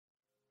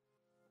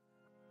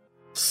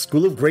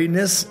School of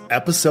Greatness,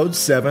 Episode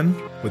 7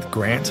 with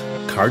Grant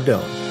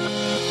Cardone.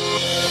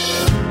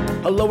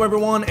 Hello,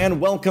 everyone,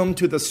 and welcome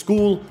to the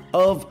School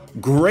of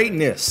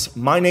Greatness.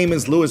 My name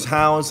is Lewis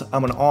Howes.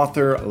 I'm an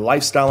author,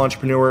 lifestyle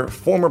entrepreneur,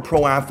 former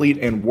pro athlete,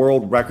 and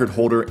world record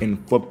holder in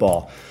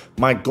football.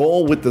 My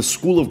goal with the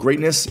School of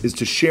Greatness is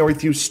to share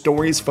with you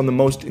stories from the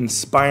most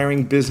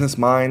inspiring business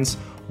minds,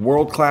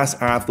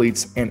 world-class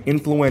athletes, and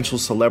influential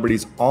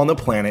celebrities on the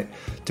planet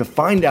to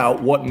find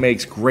out what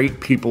makes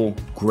great people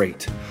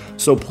great.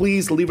 So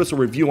please leave us a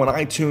review on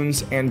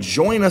iTunes and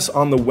join us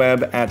on the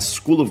web at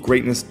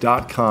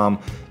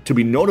schoolofgreatness.com to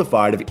be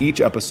notified of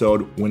each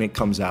episode when it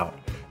comes out.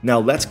 Now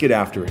let's get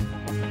after it.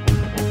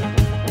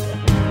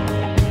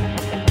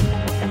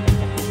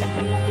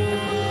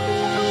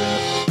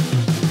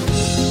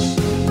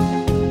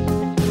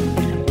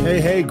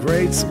 Hey,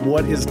 greats.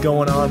 What is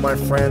going on, my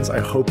friends? I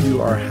hope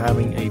you are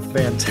having a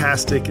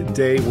fantastic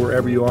day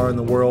wherever you are in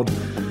the world.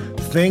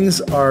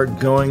 Things are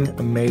going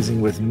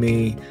amazing with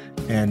me,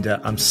 and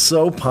I'm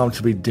so pumped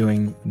to be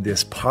doing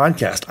this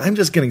podcast. I'm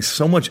just getting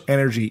so much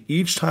energy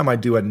each time I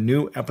do a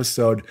new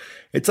episode.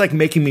 It's like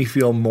making me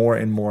feel more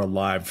and more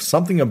alive.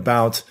 Something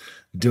about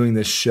doing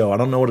this show, I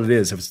don't know what it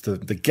is, if it's the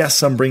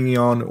guests I'm bringing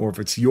on or if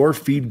it's your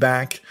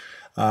feedback,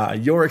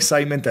 your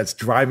excitement that's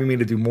driving me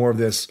to do more of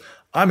this.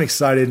 I'm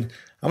excited.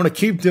 I'm going to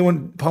keep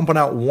pumping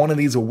out one of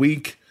these a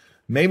week.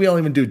 Maybe I'll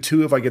even do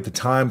two if I get the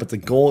time, but the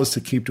goal is to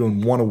keep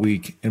doing one a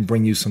week and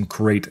bring you some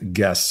great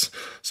guests.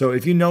 So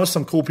if you know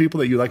some cool people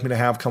that you'd like me to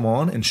have come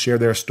on and share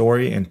their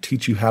story and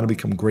teach you how to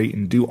become great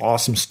and do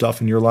awesome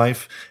stuff in your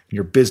life, in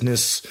your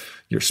business,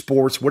 your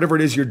sports, whatever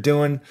it is you're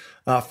doing,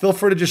 feel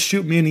free to just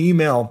shoot me an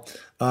email.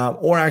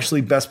 Or actually,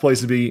 best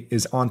place to be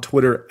is on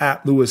Twitter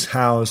at Lewis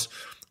Howes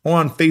or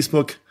on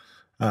Facebook.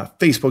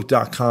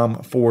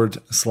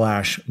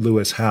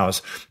 Facebook.com/Lewis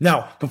Howes.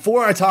 Now,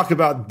 before I talk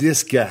about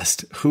this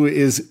guest, who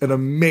is an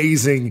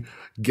amazing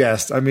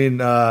guest,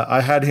 I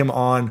had him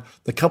on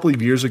a couple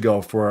of years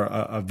ago for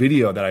a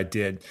video that I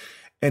did,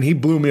 and he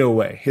blew me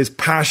away. His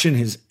passion,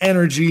 his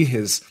energy,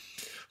 he's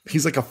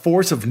like a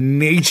force of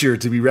nature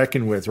to be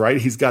reckoned with,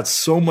 right? He's got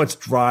so much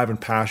drive and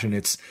passion.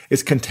 It's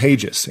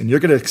contagious. And you're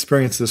going to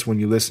experience this when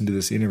you listen to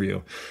this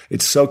interview.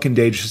 It's so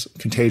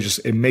contagious.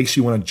 It makes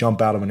you want to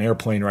jump out of an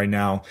airplane right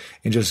now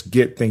and just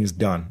get things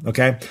done.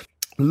 Okay.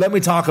 Let me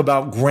talk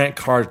about Grant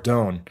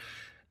Cardone.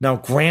 Now,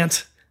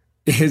 Grant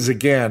is,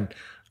 again,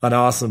 an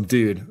awesome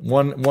dude.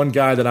 One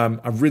guy that I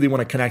really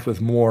want to connect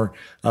with more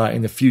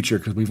in the future,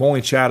 because we've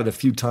only chatted a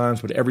few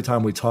times, but every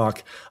time we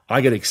talk, I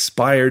get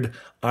inspired.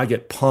 I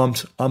get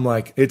pumped. I'm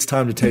like, it's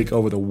time to take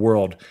over the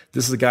world.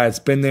 This is a guy that's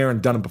been there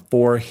and done it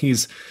before.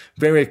 He's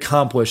very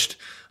accomplished,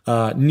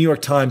 New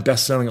York Times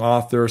bestselling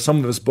author. Some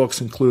of his books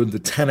include The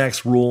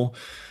 10X Rule,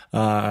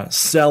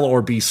 Sell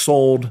or Be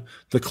Sold,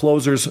 The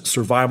Closer's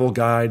Survival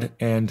Guide,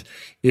 and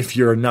If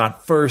You're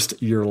Not First,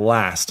 You're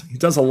Last. He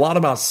does a lot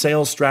about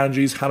sales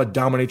strategies, how to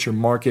dominate your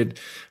market,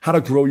 how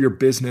to grow your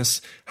business,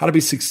 how to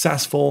be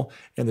successful,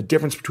 and the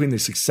difference between the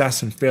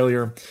success and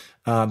failure,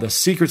 the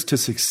secrets to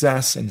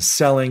success and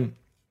selling.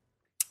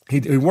 He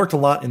worked a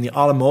lot in the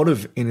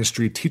automotive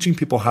industry, teaching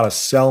people how to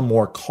sell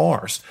more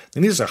cars.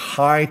 And these are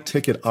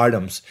high-ticket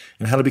items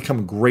and how to become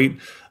a great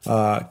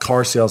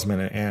car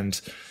salesman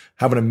and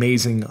have an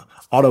amazing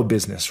auto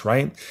business,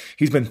 right?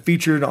 He's been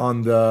featured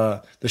on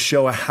the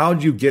show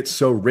How'd You Get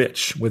So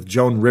Rich with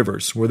Joan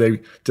Rivers, where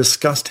they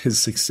discussed his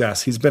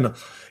success. He's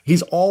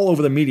all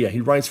over the media.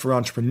 He writes for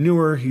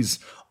Entrepreneur. He's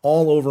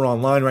all over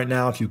online right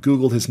now. If you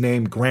Googled his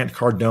name, Grant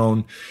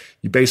Cardone,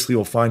 you basically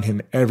will find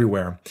him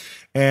everywhere.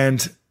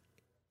 And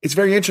it's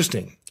very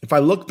interesting. If I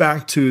look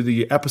back to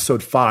the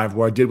episode 5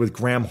 where I did with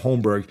Graham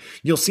Holmberg,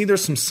 you'll see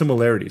there's some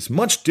similarities,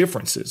 much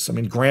differences.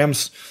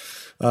 Graham's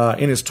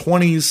in his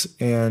 20s,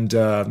 and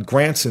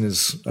Grant's in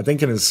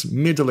his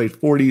mid to late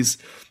 40s.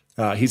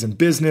 He's in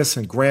business,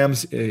 and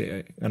Graham's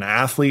an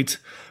athlete,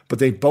 but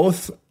they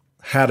both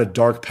had a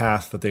dark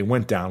path that they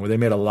went down where they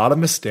made a lot of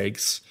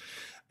mistakes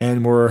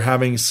and were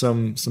having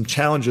some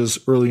challenges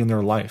early in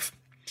their life.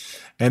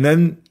 And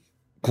then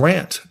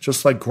Grant,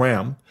 just like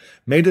Graham,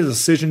 made a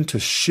decision to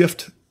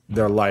shift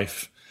their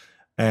life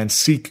and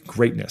seek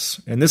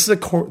greatness. And this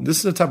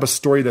is a type of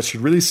story that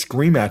should really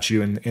scream at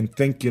you and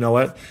think, you know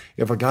what?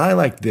 If a guy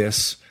like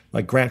this,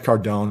 like Grant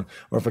Cardone,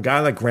 or if a guy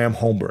like Graham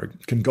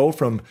Holmberg can go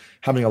from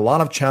having a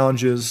lot of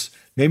challenges,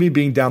 maybe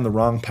being down the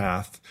wrong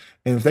path,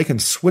 and if they can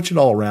switch it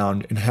all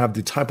around and have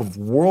the type of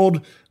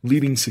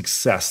world-leading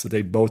success that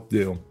they both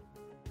do,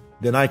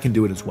 then I can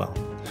do it as well.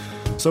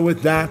 So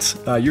with that,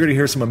 you're going to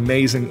hear some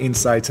amazing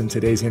insights in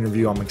today's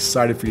interview. I'm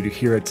excited for you to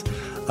hear it.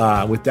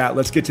 With that,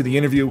 let's get to the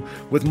interview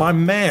with my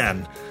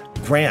man,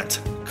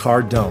 Grant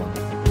Cardone.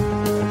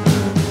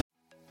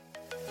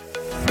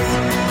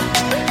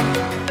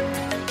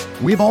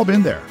 We've all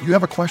been there. You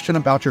have a question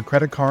about your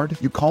credit card,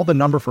 you call the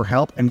number for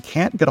help and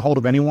can't get a hold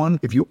of anyone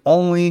if you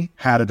only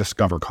had a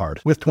Discover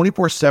card. With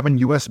 24/7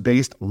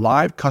 US-based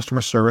live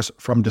customer service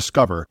from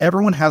Discover,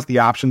 everyone has the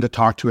option to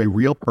talk to a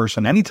real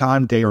person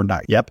anytime, day or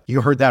night. Yep, you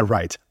heard that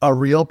right. A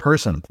real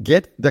person.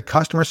 Get the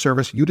customer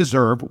service you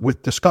deserve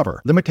with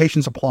Discover.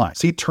 Limitations apply.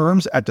 See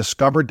terms at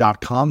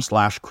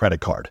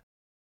discover.com/creditcard.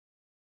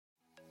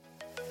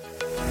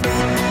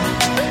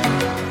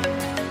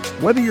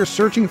 Whether you're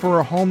searching for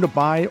a home to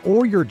buy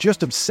or you're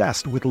just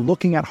obsessed with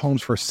looking at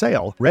homes for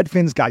sale,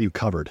 Redfin's got you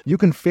covered. You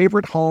can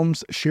favorite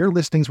homes, share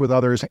listings with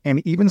others,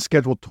 and even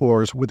schedule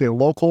tours with a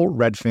local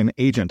Redfin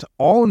agent,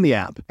 all in the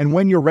app. And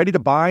when you're ready to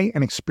buy,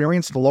 an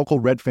experienced local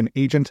Redfin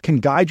agent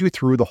can guide you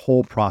through the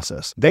whole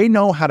process. They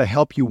know how to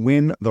help you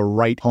win the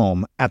right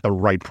home at the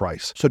right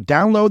price. So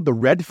download the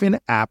Redfin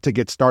app to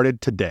get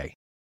started today.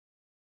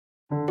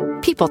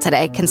 People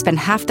today can spend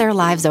half their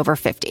lives over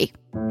 50.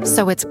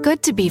 So it's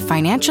good to be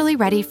financially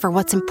ready for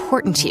what's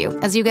important to you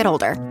as you get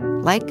older,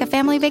 like a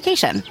family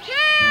vacation.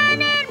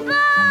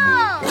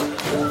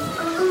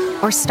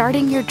 Or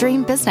starting your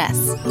dream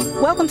business.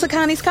 Welcome to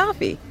Connie's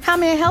Coffee. How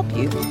may I help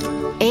you?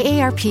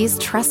 AARP's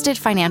trusted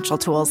financial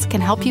tools can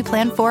help you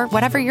plan for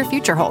whatever your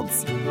future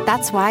holds.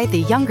 That's why the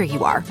younger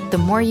you are, the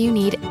more you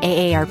need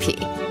AARP.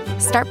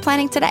 Start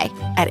planning today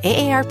at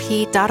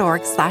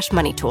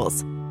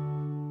aarp.org/moneytools.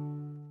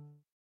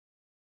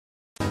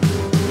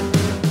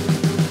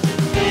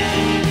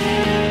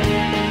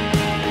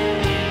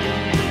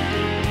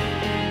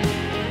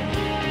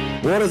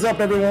 What is up,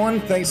 everyone?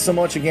 Thanks so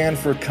much again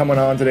for coming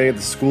on today at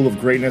the School of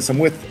Greatness. I'm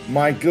with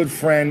my good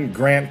friend,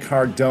 Grant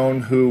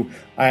Cardone, who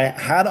I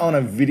had on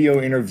a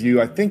video interview,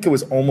 I think it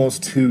was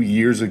almost 2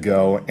 years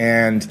ago,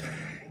 and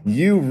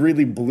you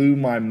really blew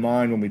my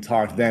mind when we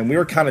talked then. We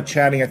were kind of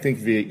chatting, I think,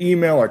 via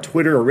email or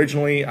Twitter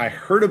originally. I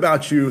heard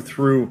about you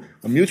through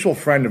a mutual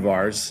friend of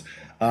ours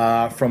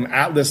from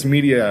Atlas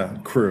Media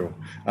Crew.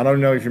 I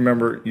don't know if you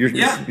remember.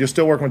 You're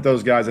still working with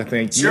those guys, I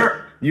think.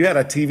 Sure. You had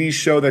a TV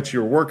show that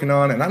you were working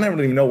on, and I never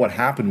even know what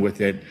happened with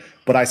it,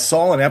 but I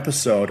saw an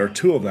episode or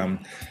two of them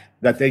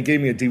that they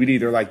gave me a DVD.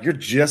 They're like, you're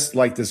just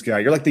like this guy.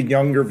 You're like the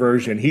younger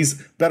version. He's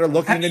better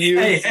looking than you.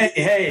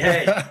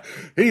 Hey.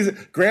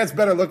 Grant's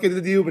better looking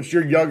than you, but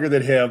you're younger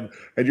than him,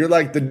 and you're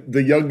like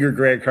the younger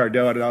Grant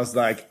Cardone. And I was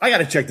like, I got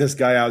to check this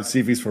guy out and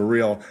see if he's for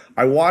real.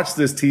 I watched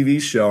this TV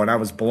show, and I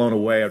was blown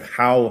away at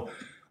how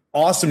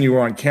awesome you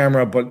were on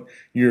camera, but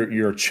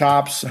your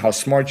chops, how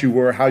smart you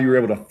were, how you were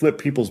able to flip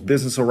people's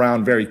business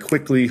around very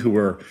quickly who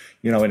were,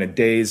 in a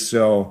daze.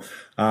 So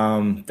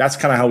that's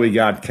kind of how we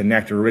got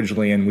connected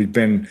originally. And we've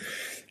been,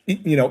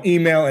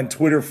 email and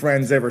Twitter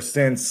friends ever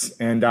since.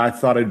 And I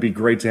thought it'd be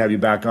great to have you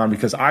back on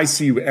because I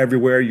see you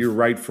everywhere. You're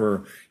right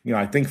for,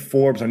 I think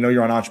Forbes. I know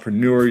you're on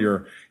Entrepreneur.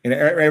 You're in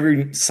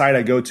every site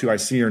I go to. I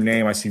see your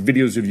name. I see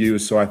videos of you.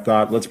 So I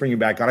thought, let's bring you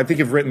back on. I think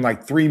you've written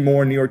like 3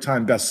 more New York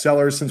Times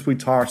bestsellers since we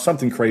talked.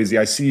 Something crazy.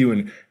 I see you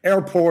in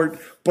airport,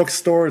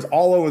 bookstores,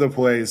 all over the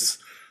place.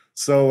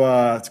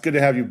 So it's good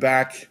to have you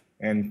back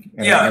and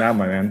hanging out,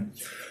 my man.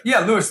 Yeah,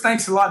 Lewis,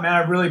 thanks a lot, man.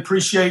 I really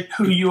appreciate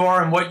who you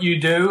are and what you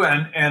do,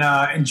 and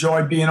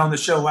enjoyed being on the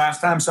show last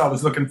time. So I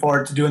was looking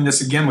forward to doing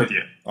this again with you.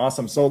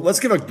 Awesome. So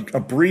let's give a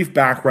brief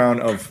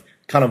background of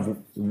kind of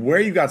where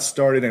you got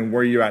started and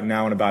where you're at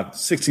now in about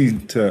 60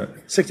 to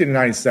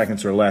 90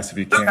 seconds or less, if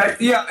you can. Okay.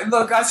 Yeah.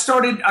 Look, I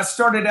started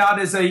out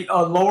as a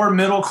lower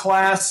middle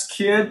class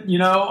kid.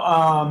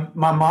 My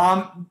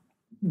mom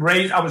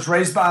I was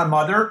raised by a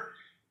mother.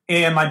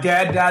 And my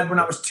dad died when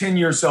I was 10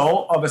 years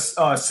old of a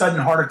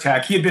sudden heart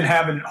attack. He had been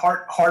having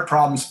heart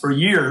problems for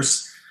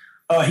years.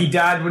 He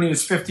died when he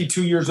was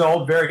 52 years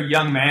old, very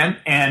young man.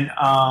 And,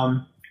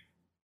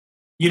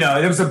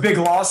 it was a big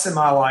loss in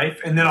my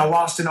life. And then I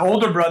lost an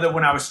older brother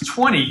when I was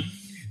 20.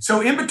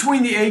 So in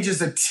between the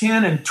ages of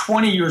 10 and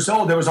 20 years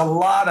old, there was a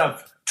lot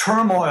of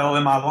turmoil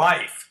in my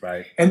life.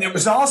 Right. And I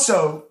was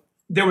also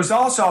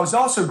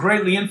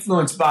greatly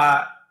influenced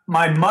by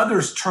my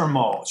mother's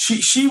turmoil.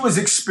 She was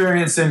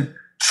experiencing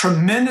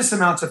tremendous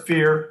amounts of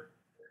fear,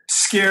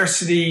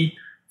 scarcity,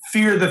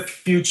 fear of the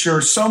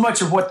future, so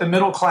much of what the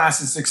middle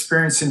class is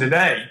experiencing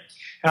today.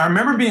 And I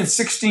remember being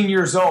 16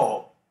 years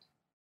old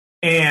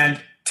and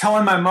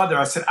telling my mother,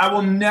 I said, I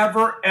will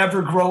never,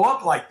 ever grow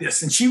up like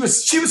this. And she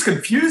was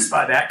confused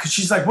by that because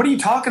she's like, what are you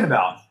talking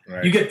about?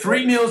 Right. You get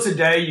 3 meals a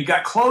day, you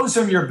got clothes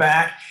on your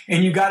back,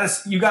 and you got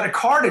a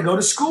car to go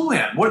to school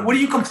in. What are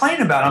you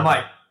complaining about? I'm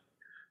like,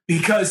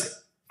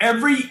 because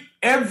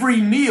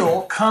every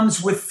meal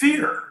comes with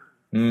fear.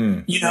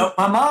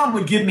 My mom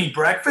would give me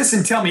breakfast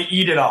and tell me,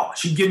 eat it all.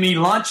 She'd give me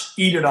lunch,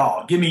 eat it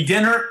all. Give me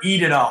dinner,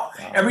 eat it all.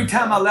 Every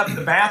time I left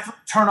the bathroom,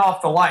 turn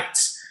off the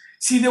lights.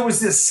 See, there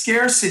was this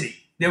scarcity.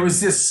 There was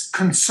this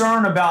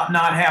concern about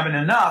not having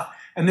enough.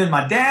 And then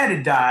my dad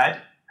had died.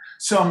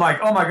 So I'm like,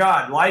 oh my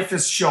God, life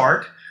is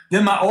short.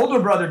 Then my older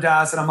brother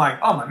dies. And I'm like,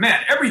 oh my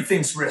man,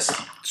 everything's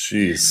risky.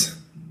 Jeez.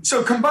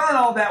 So combine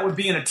all that with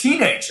being a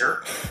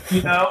teenager,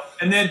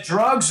 and then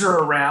drugs are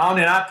around,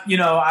 and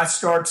I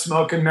start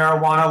smoking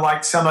marijuana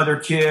like some other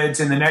kids,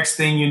 and the next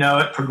thing you know,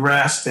 it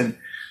progressed, and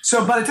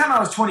So by the time I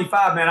was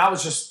 25, man, I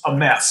was just a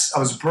mess. I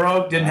was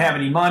broke, didn't have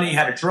any money,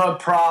 had a drug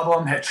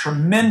problem, had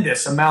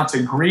tremendous amounts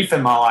of grief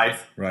in my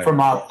life from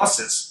my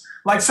losses.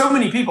 Like so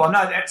many people, I'm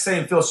not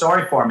saying feel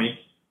sorry for me.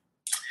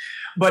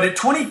 But at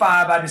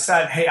 25, I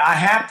decided, hey, I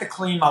have to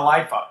clean my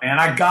life up, man.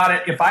 I got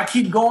it. If I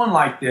keep going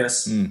like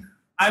this,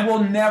 I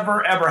will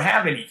never, ever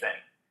have anything.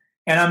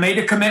 And I made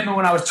a commitment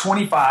when I was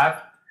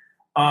 25.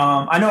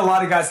 I know a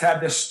lot of guys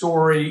have this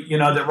story,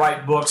 that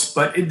write books,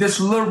 but this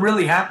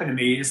really happened to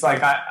me. It's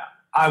like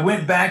I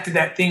went back to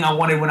that thing I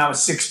wanted when I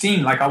was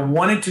 16. Like I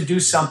wanted to do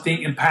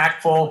something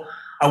impactful.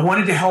 I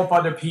wanted to help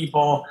other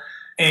people.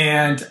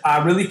 And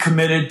I really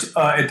committed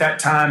at that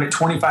time at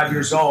 25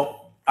 years old.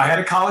 I had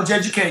a college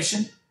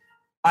education.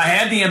 I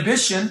had the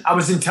ambition. I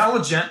was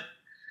intelligent,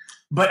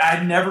 but I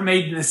had never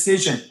made the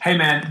decision. Hey,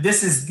 man,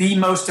 this is the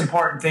most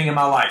important thing in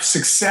my life.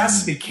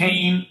 Success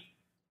became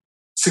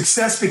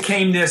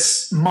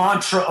this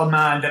mantra of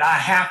mine that I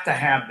have to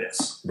have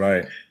this.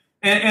 Right.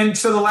 And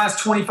so the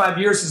last 25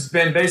 years has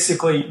been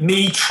basically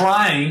me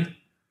trying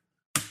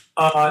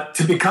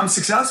to become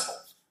successful.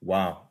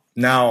 Wow.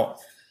 Now,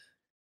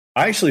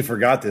 I actually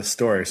forgot this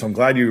story, so I'm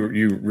glad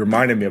you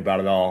reminded me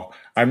about it all.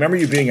 I remember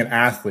you being an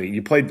athlete.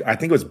 You played, I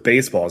think it was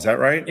baseball. Is that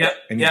right? Yeah.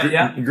 And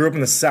you grew up in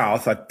the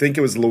South. I think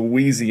it was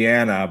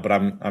Louisiana, but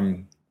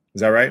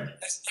is that right?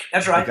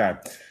 That's right. Okay.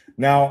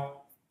 Now,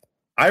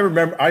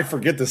 I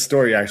forget this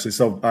story actually,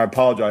 so I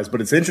apologize,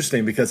 but it's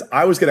interesting because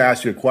I was going to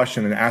ask you a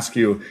question and ask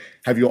you,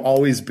 have you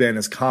always been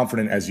as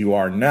confident as you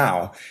are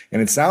now?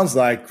 And it sounds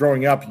like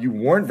growing up, you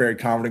weren't very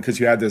confident because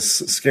you had this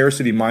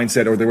scarcity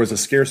mindset, or there was a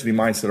scarcity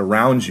mindset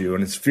around you,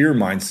 and it's fear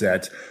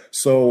mindset.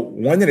 So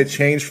when did it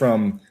change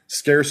from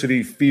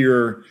scarcity,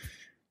 fear,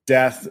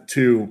 death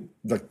to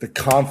the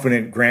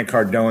confident Grant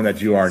Cardone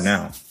that you are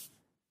now?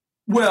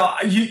 Well,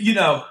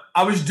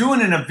 I was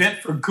doing an event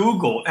for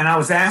Google and I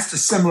was asked a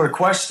similar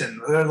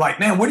question. They're like,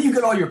 man, where do you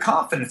get all your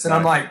confidence? And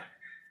I'm like,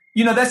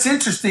 that's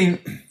interesting.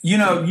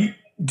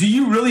 Do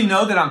you really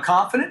know that I'm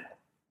confident?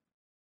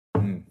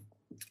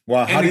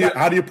 Well,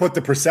 how do you put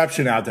the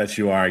perception out that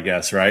you are, I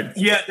guess, right?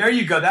 Yeah, there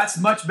you go. That's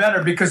much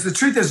better, because the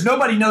truth is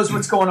nobody knows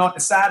what's going on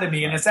inside of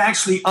me. And it's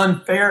actually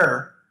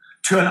unfair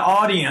to an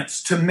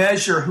audience to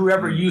measure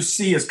whoever you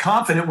see as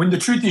confident when the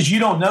truth is you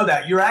don't know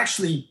that. You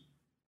actually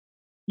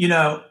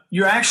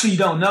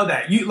don't know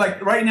that. You,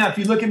 like right now, if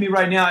you look at me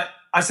right now,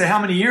 I say, how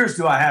many years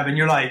do I have? And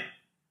you're like,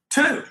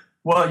 2.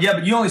 Well, yeah,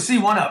 but you only see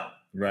one of them.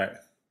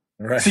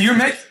 Right. So you're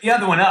making the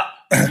other one up.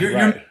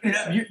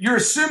 You're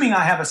assuming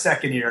I have a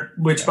second year,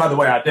 which by the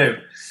way, I do.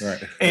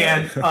 Right.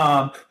 And,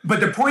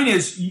 but the point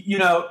is,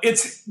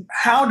 it's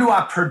how do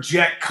I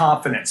project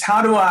confidence?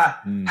 How do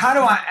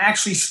I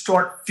actually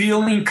start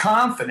feeling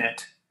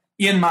confident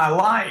in my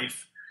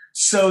life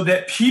so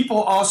that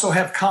people also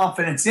have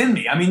confidence in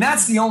me? I mean,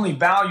 that's the only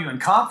value in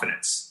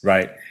confidence.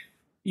 Right.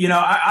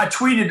 I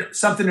tweeted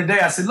something today.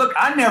 I said, look,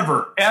 I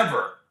never,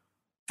 ever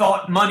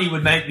thought money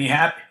would make me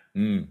happy.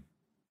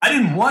 I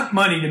didn't want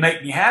money to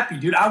make me happy,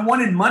 dude. I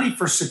wanted money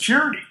for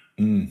security.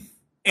 And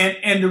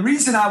the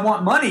reason I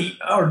want money,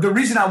 or the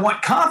reason I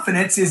want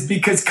confidence, is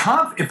because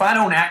if I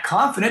don't act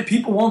confident,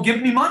 people won't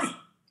give me money.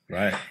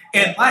 Right.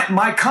 And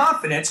my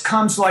confidence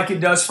comes like it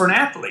does for an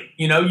athlete.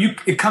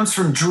 It comes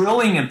from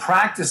drilling and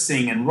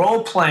practicing and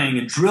role playing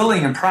and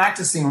drilling and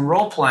practicing and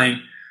role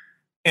playing.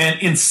 And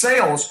in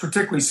sales,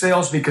 particularly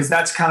sales, because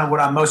that's kind of what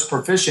I'm most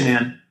proficient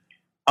in.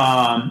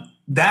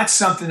 That's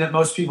something that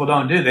most people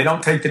don't do. They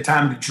don't take the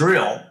time to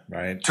drill,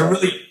 right? To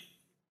really,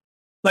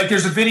 like,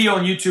 there's a video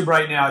on YouTube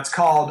right now. It's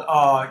called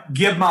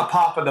 "Give My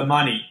Papa the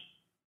Money,"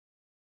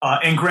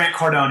 and Grant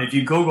Cardone. If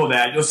you Google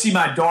that, you'll see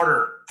my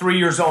daughter, 3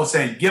 years old,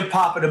 saying, "Give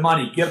Papa the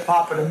money, give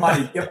Papa the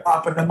money, give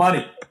Papa the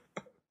money."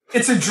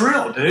 It's a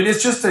drill, dude.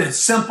 It's just a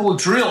simple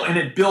drill, and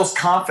it builds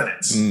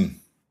confidence.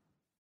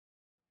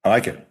 I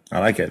like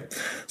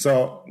it.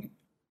 So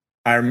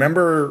I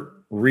remember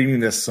reading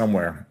this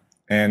somewhere.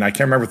 And I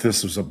can't remember if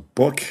this was a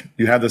book.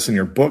 You have this in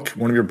your book,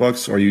 one of your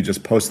books, or you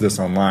just posted this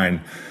online.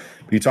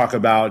 You talk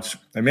about,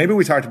 and maybe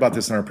we talked about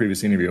this in our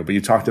previous interview, but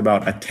you talked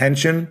about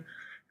attention,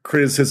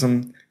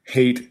 criticism,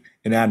 hate,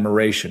 and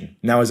admiration.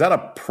 Now, is that a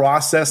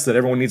process that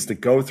everyone needs to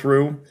go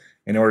through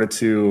in order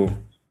to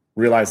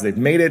realize they've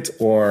made it,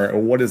 or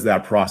what is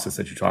that process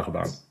that you talk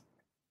about?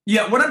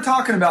 Yeah, what I'm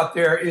talking about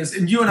there is,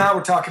 and you and I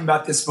were talking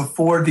about this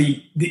before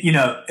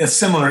a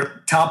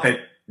similar topic.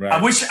 Right.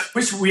 I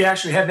wish we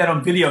actually had that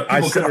on video.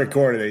 I still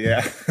recorded it,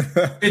 yeah.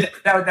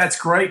 That's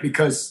great,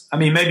 because, I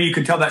mean, maybe you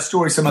could tell that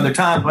story some other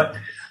time. But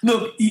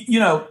look,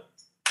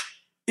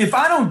 if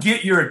I don't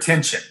get your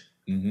attention,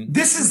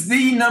 this is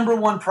the number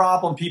one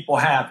problem people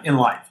have in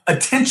life.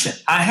 Attention.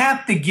 I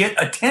have to get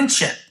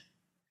attention.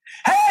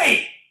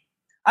 Hey,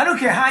 I don't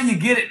care how you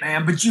get it,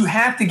 man, but you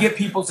have to get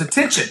people's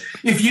attention.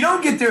 If you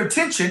don't get their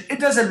attention, it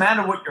doesn't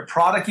matter what your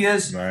product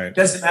is. Right. It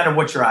doesn't matter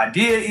what your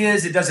idea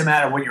is. It doesn't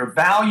matter what your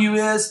value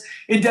is.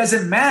 It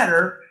doesn't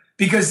matter,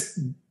 because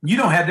you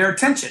don't have their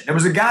attention. There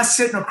was a guy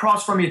sitting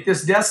across from me at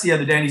this desk the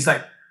other day, and he's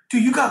like,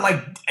 dude, you got like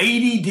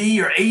ADD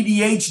or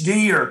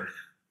ADHD, or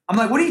I'm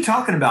like, what are you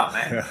talking about,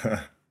 man?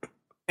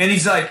 And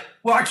he's like,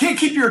 well, I can't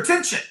keep your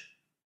attention.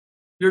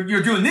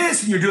 You're doing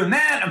this and you're doing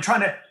that.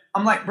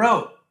 I'm like,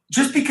 bro,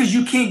 just because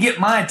you can't get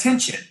my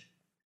attention,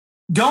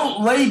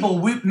 don't label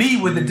me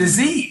with a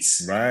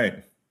disease.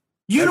 Right.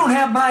 You don't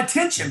have my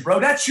attention, bro.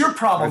 That's your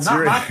problem,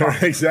 not my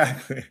problem.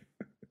 Exactly.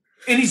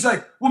 And he's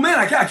like, well, man,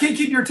 I can't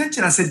keep your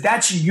attention. I said,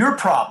 that's your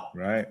problem.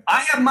 Right.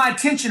 I have my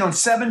attention on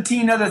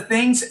 17 other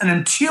things. And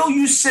until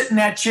you sit in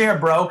that chair,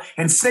 bro,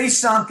 and say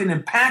something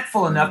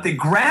impactful enough that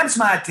grabs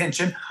my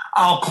attention,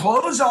 I'll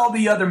close all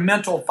the other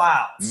mental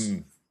files.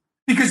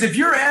 Because if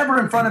you're ever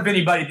in front of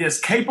anybody that's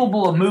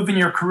capable of moving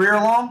your career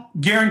along,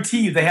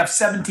 guarantee you they have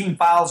 17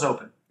 files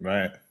open.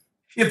 Right.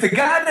 If the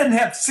guy doesn't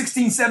have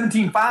 16,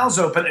 17 files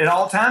open at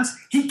all times,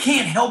 he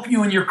can't help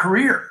you in your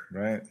career.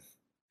 Right.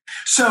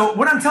 So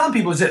what I'm telling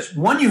people is this.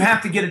 One, you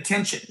have to get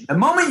attention. The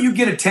moment you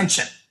get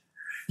attention,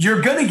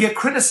 you're going to get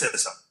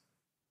criticism.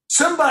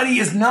 Somebody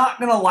is not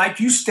going to like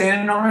you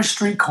standing on a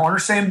street corner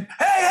saying,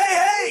 hey, hey,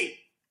 hey.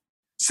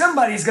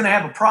 Somebody's going to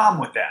have a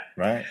problem with that.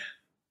 Right.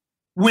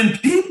 When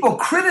people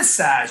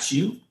criticize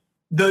you,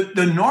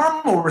 the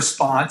normal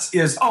response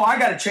is, oh, I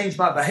got to change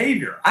my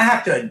behavior. I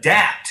have to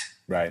adapt.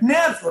 Right.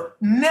 Never,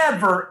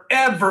 never,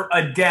 ever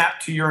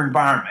adapt to your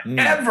environment.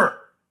 Ever.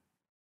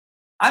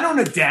 I don't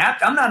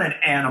adapt. I'm not an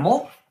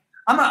animal.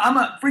 I'm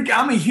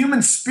a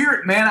human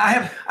spirit, man.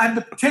 I have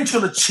the potential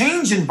to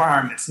change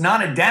environments,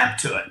 not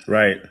adapt to it.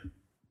 Right.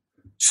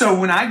 So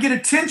when I get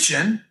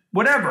attention,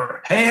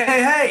 whatever, hey,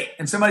 hey, hey,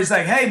 and somebody's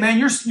like, hey, man,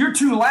 you're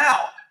too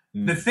loud.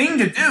 The thing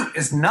to do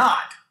is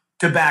not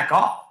to back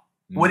off.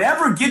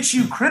 Whatever gets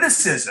you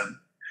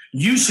criticism,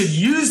 you should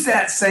use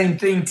that same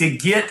thing to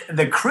get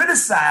the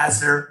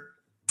criticizer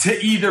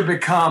to either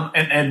become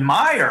an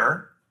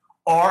admirer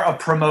or a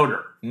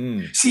promoter.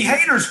 See,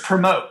 haters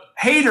promote.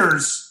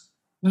 Haters,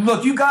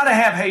 look, you got to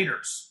have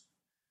haters.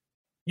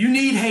 You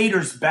need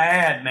haters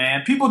bad,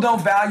 man. People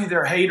don't value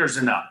their haters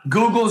enough.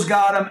 Google's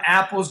got them.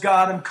 Apple's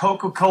got them.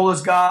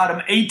 Coca-Cola's got them.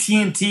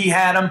 AT&T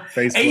had them.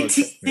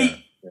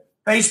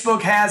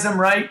 Facebook has them,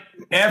 right?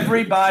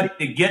 Everybody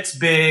that gets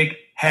big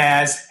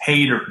has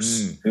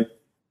haters.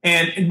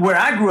 And where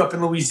I grew up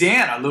in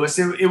Louisiana, Lewis,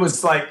 it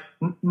was like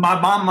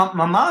my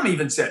mom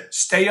even said,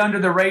 stay under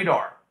the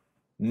radar.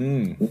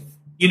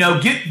 You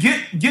know,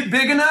 get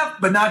big enough,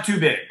 but not too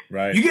big.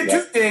 Right. You get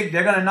too big,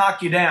 they're going to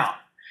knock you down.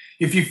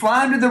 If you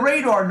fly under the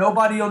radar,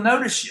 nobody will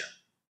notice you.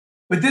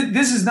 But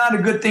this is not a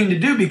good thing to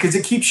do because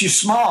it keeps you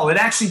small. It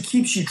actually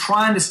keeps you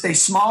trying to stay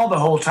small the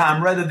whole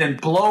time rather than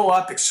blow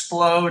up,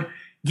 explode.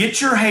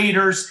 Get your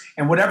haters,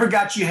 and whatever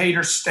got you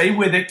haters, stay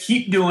with it.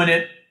 Keep doing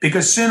it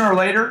because sooner or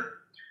later,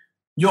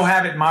 you'll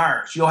have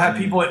admirers. You'll have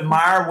people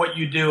admire what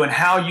you do and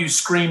how you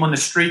scream on the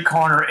street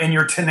corner and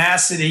your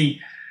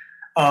tenacity.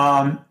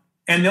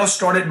 And they'll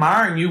start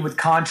admiring you with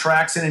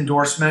contracts and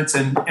endorsements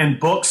and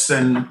books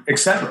and et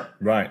cetera.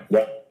 Right.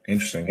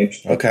 Interesting.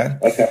 Okay.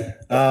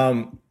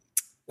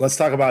 Let's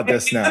talk about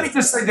this now. Let me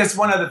just say this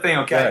one other thing,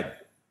 okay?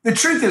 The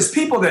truth is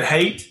people that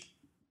hate,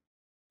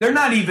 they're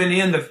not even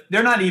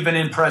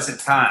in present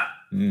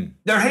time.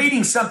 They're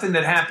hating something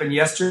that happened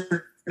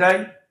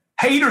yesterday.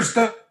 Haters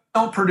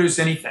don't produce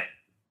anything.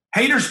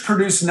 Haters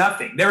produce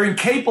nothing. They're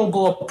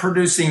incapable of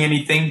producing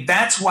anything.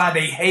 That's why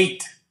they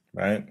hate.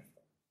 Right.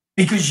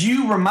 Because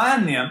you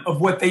remind them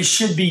of what they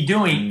should be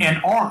doing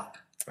and aren't.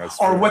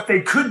 Or what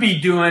they could be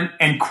doing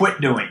and quit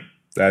doing.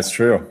 That's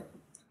true.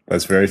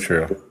 That's very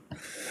true.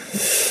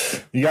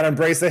 You got to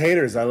embrace the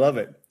haters. I love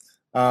it.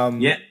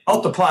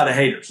 Multiply the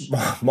haters.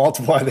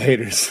 Multiply the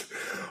haters.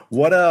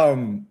 What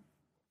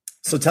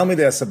so tell me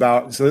this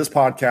about, so this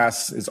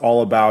podcast is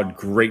all about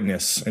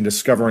greatness and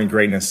discovering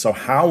greatness. So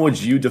how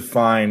would you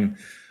define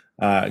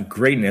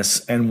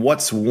greatness, and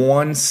what's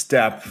one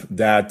step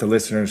that the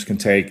listeners can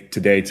take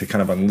today to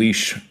kind of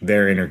unleash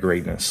their inner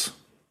greatness?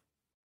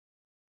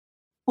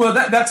 Well,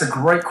 that's a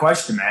great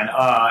question, man.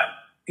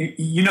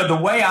 You know, the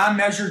way I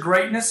measure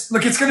greatness,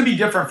 look, it's going to be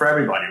different for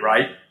everybody,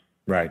 right?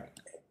 Right.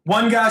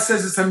 One guy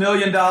says it's $1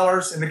 million,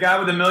 and the guy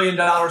with $1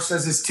 million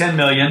says it's 10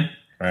 million.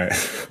 Right.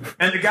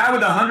 And the guy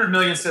with 100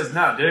 million says,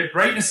 no, dude,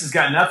 greatness has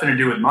got nothing to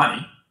do with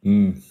money.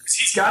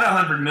 He's got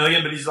 100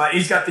 million, but he's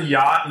got the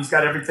yacht and he's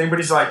got everything, but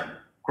he's like,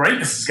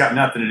 greatness has got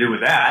nothing to do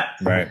with that.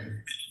 Right.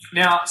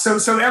 Now,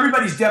 so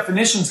everybody's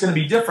definition is going to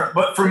be different.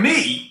 But for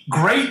me,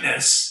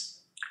 greatness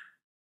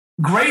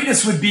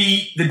would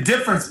be the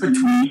difference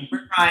between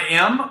where I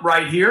am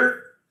right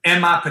here and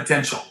my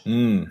potential.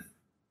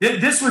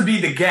 This would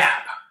be the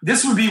gap.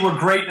 This would be where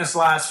greatness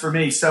lies for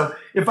me. So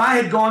if I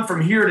had gone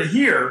from here to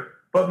here,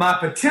 but my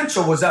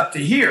potential was up to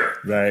here.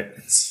 Right.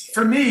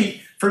 For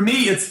me,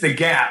 it's the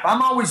gap.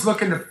 I'm always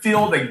looking to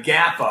fill the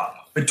gap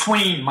up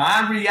between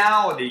my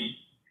reality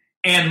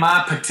and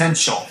my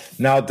potential.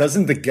 Now,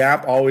 doesn't the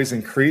gap always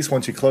increase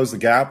once you close the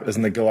gap?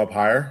 Doesn't it go up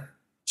higher?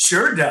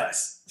 Sure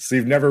does. So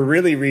you've never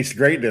really reached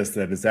greatness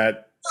then, is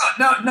that?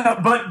 No,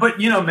 but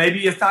you know,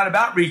 maybe it's not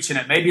about reaching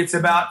it. Maybe it's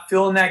about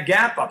filling that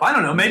gap up. I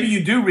don't know. Maybe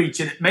you do reach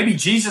it. Maybe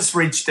Jesus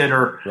reached it,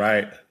 or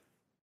right.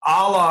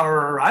 Allah,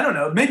 or I don't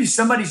know. Maybe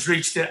somebody's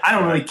reached it. I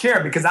don't really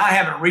care because I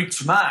haven't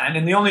reached mine.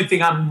 And the only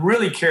thing I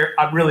really care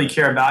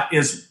about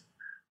is,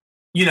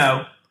 you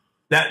know,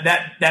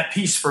 that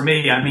piece for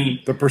me. I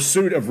mean, the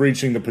pursuit of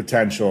reaching the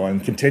potential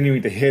and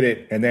continuing to hit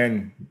it and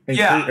then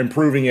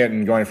improving it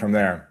and going from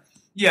there.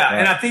 Yeah. Right.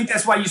 And I think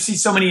that's why you see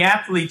so many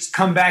athletes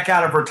come back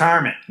out of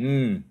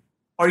retirement.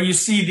 Or you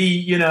see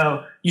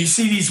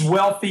these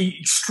wealthy,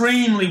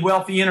 extremely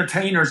wealthy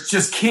entertainers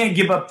just can't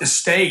give up the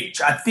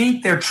stage. I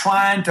think they're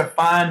trying to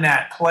find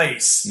that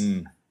place,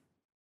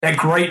 that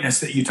greatness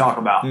that you talk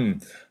about.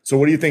 So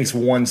what do you think is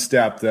one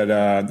step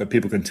that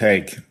people can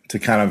take to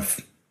kind of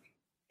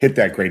hit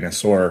that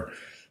greatness or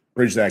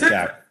bridge that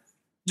gap?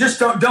 Just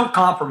don't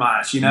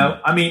compromise,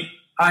 I mean,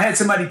 I had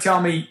somebody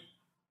tell me,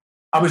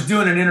 I was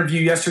doing an interview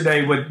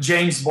yesterday with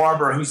James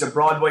Barber, who's a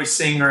Broadway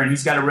singer, and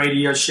he's got a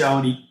radio show,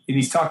 and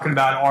he's talking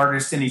about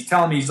artists, and he's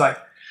telling me, he's like,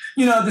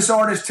 this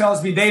artist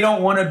tells me they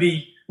don't want to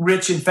be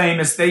rich and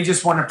famous. They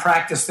just want to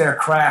practice their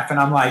craft. And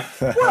I'm like,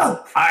 what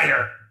a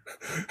liar.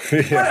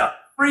 What a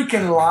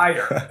freaking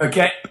liar.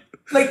 Okay.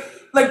 Like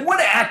what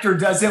actor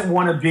doesn't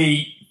want to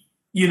be,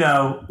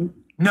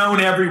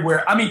 known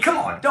everywhere? I mean, come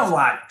on, don't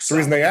lie to yourself. It's the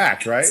reason they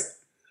act, right?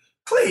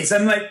 Please.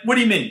 I'm like, what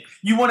do you mean?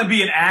 You want to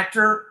be an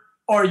actor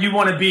or you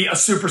want to be a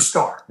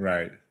superstar?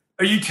 Right.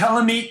 Are you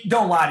telling me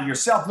don't lie to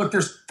yourself? Look,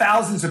 there's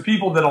thousands of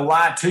people that'll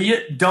lie to you.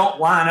 Don't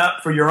line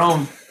up for your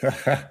own,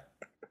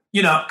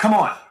 come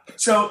on.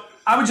 So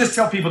I would just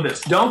tell people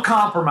this. Don't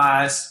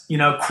compromise,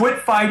 quit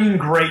fighting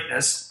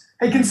greatness.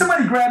 Hey, can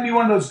somebody grab me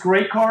one of those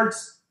great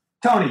cards?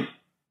 Tony,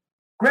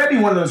 grab me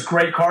one of those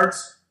great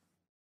cards.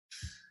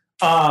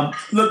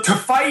 Look, to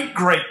fight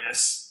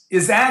greatness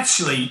is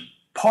actually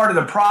part of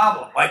the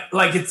problem.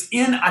 Like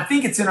I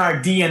think it's in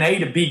our DNA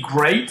to be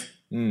great.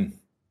 And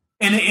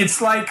it's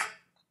like,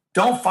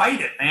 don't fight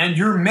it, man.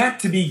 You're meant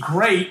to be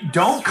great.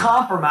 Don't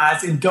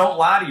compromise and don't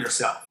lie to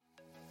yourself.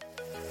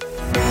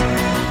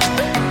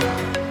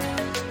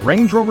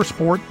 Range Rover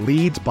Sport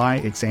leads by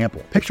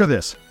example. Picture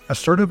this.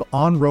 Assertive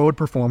on-road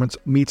performance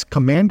meets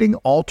commanding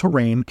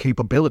all-terrain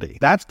capability.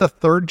 That's the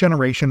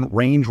third-generation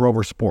Range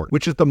Rover Sport,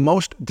 which is the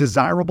most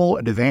desirable,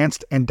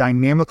 advanced, and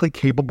dynamically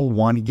capable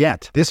one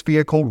yet. This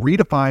vehicle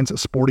redefines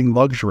sporting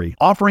luxury,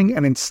 offering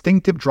an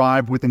instinctive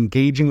drive with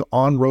engaging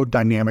on-road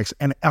dynamics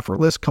and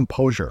effortless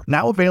composure.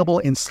 Now available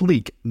in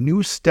sleek,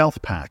 new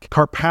Stealth Pack,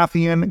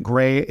 Carpathian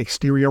gray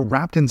exterior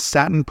wrapped in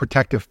satin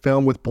protective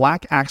film with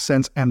black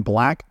accents and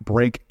black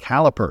brake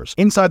calipers.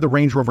 Inside the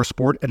Range Rover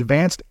Sport,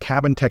 advanced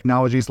cabin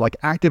technologies like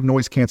active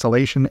noise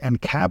cancellation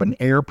and cabin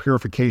air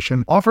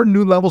purification offer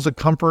new levels of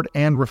comfort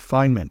and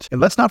refinement. And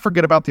let's not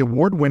forget about the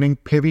award-winning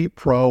Pivi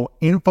Pro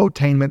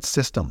infotainment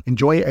system.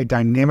 Enjoy a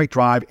dynamic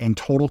drive in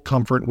total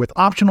comfort with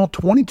optional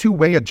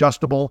 22-way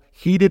adjustable,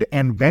 heated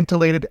and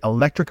ventilated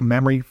electric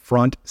memory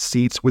front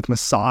seats with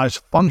massage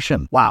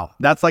function. Wow,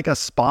 that's like a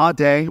spa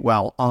day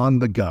while on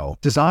the go.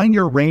 Design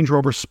your Range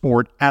Rover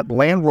Sport at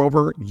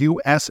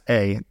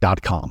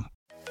LandRoverUSA.com.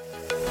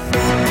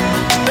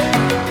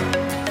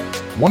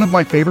 One of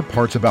my favorite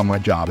parts about my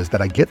job is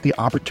that I get the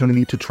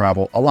opportunity to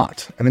travel a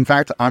lot. And in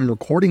fact, I'm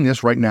recording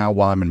this right now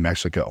while I'm in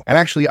Mexico. And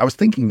actually, I was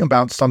thinking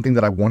about something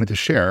that I wanted to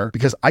share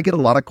because I get a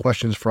lot of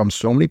questions from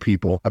so many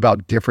people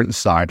about different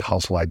side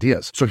hustle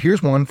ideas. So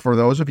here's one for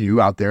those of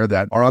you out there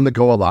that are on the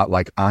go a lot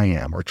like I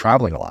am or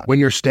traveling a lot. When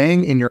you're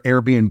staying in your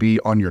Airbnb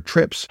on your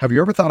trips, have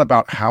you ever thought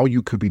about how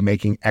you could be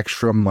making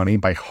extra money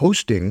by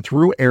hosting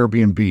through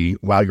Airbnb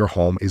while your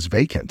home is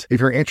vacant?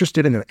 If you're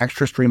interested in an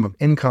extra stream of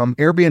income,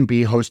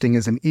 Airbnb hosting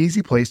is an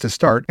easy place to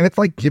start, and it's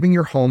like giving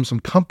your home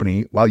some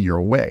company while you're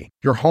away.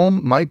 Your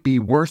home might be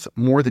worth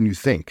more than you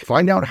think.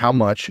 Find out how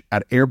much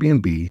at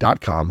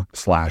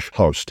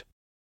airbnb.com/host.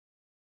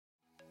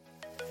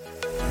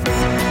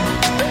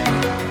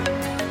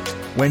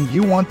 When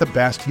you want the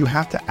best, you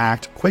have to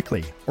act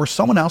quickly, or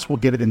someone else will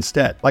get it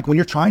instead. Like when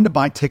you're trying to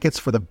buy tickets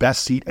for the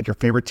best seat at your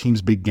favorite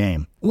team's big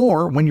game.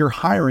 Or when you're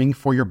hiring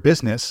for your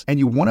business and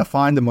you want to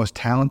find the most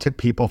talented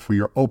people for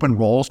your open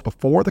roles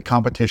before the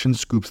competition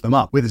scoops them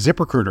up. With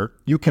ZipRecruiter,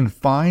 you can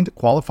find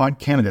qualified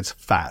candidates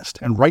fast.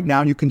 And right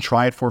now you can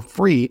try it for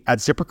free at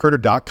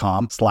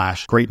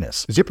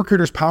ZipRecruiter.com/greatness.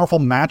 ZipRecruiter's powerful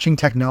matching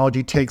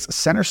technology takes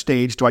center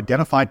stage to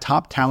identify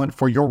top talent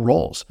for your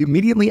roles.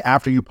 Immediately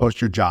after you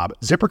post your job,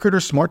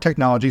 ZipRecruiter's smart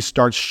technology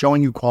starts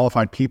showing you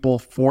qualified people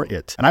for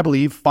it. And I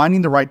believe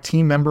finding the right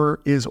team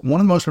member is one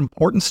of the most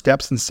important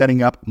steps in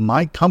setting up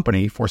my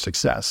company for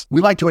success. We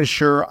like to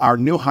ensure our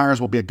new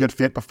hires will be a good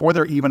fit before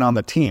they're even on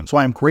the team. So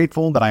I am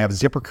grateful that I have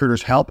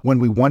ZipRecruiter's help when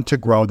we want to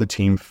grow the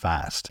team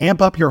fast.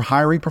 Amp up your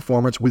hiring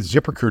performance with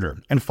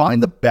ZipRecruiter and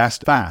find the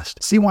best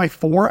fast. See why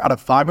 4 out of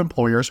 5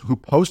 employers who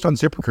post on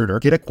ZipRecruiter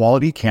get a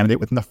quality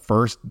candidate within the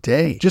first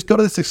day. Just go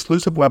to this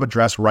exclusive web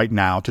address right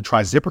now to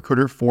try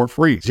ZipRecruiter for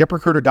free.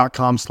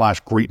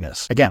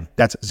 ZipRecruiter.com/greatness. Again,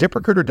 that's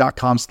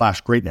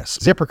ZipRecruiter.com/greatness.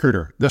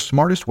 ZipRecruiter, the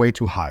smartest way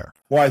to hire.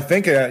 Well, I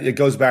think it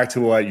goes back to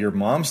what your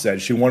mom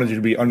said. She wanted you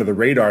to be under the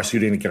radar so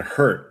you didn't get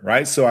hurt,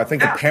 right? So I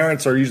think the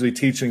parents are usually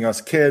teaching us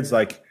kids,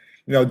 like,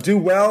 do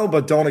well,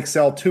 but don't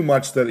excel too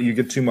much that you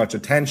get too much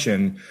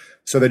attention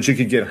so that you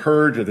could get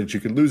hurt or that you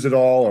could lose it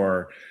all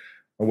or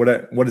what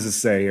does it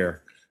say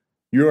here?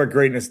 You are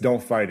greatness,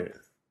 don't fight it.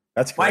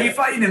 That's great. Why are you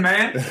fighting it,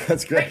 man?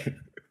 That's great.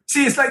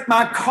 See, it's like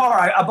my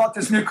car. I bought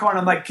this new car, and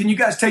I'm like, can you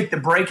guys take the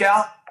brake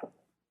out?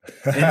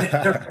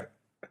 And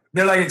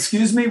they're like,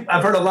 excuse me?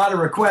 I've heard a lot of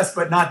requests,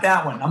 but not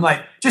that one. I'm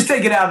like, just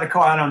take it out of the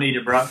car. I don't need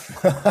it, bro.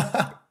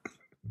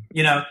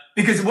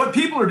 Because what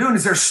people are doing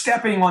is they're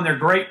stepping on their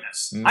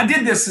greatness. I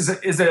did this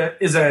as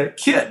a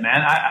kid,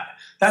 man.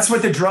 That's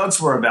what the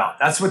drugs were about.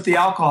 That's what the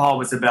alcohol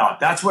was about.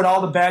 That's what all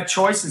the bad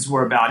choices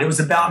were about. It was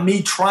about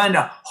me trying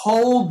to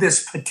hold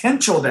this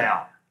potential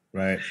down,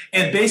 right,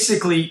 and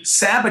basically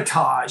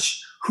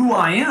sabotage who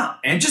I am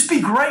and just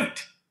be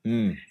great.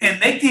 And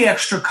make the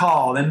extra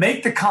call and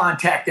make the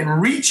contact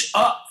and reach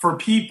up for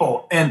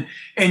people and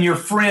your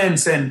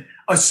friends and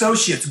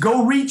associates.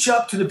 Go reach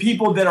up to the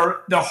people that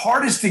are the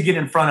hardest to get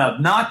in front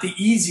of, not the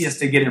easiest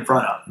to get in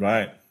front of.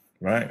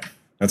 Right.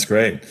 That's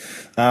great.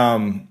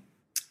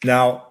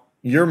 Now,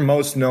 you're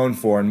most known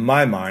for, in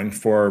my mind,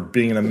 for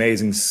being an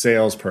amazing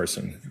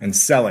salesperson and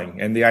selling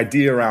and the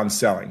idea around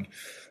selling.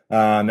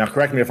 Now,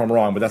 correct me if I'm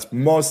wrong, but that's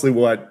mostly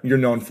what you're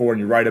known for,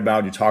 and you write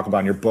about, you talk about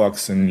in your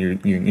books, and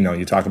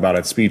you talk about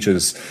at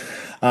speeches.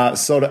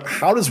 So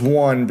how does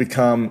one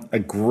become a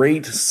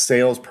great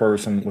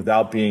salesperson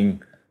without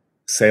being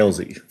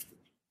salesy?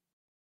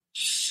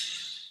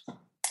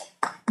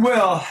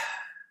 Well,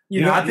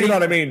 you know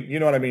what I mean. You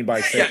know what I mean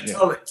by sales.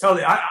 Yeah,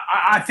 totally.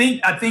 I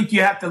think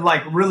you have to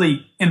like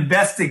really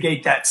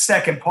investigate that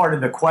second part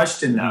of the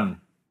question, though.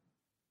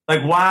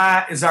 Like,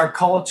 why is our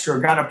culture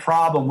got a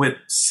problem with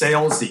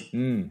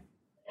salesy?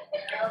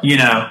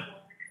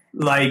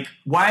 Like,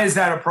 why is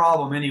that a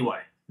problem anyway?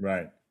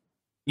 Right.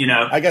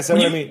 I guess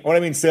when I mean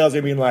salesy,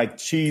 I mean like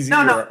cheesy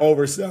or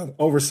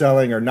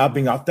overselling or not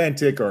being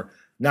authentic or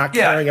not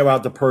caring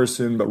about the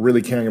person, but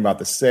really caring about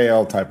the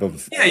sale type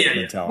of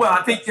mentality. Well,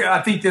 I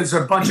think there's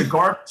a bunch of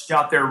garbage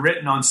out there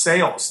written on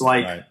sales,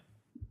 like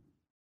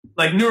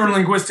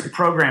neuro-linguistic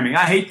programming.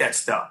 I hate that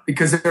stuff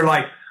because they're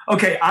like,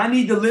 okay, I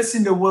need to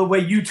listen to the way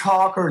you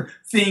talk or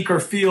think or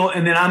feel,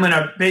 and then I'm going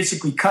to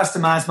basically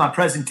customize my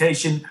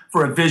presentation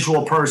for a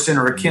visual person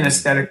or a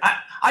kinesthetic.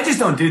 I just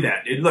don't do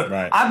that, dude. Look,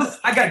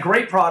 I got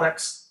great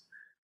products,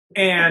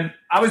 and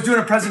I was doing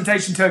a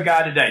presentation to a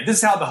guy today. This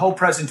is how the whole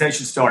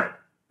presentation started.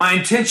 My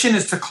intention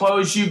is to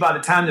close you by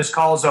the time this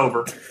call is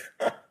over.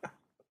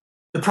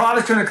 The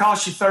product's going to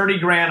cost you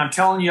 $30,000. I'm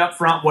telling you up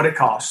front what it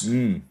costs.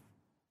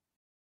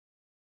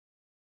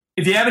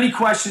 If you have any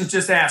questions,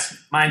 just ask me.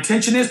 My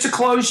intention is to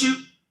close you.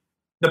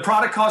 The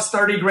product costs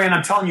 $30,000.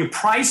 I'm telling you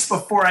price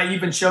before I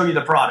even show you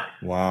the product.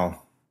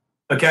 Wow.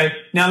 Okay.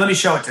 Now let me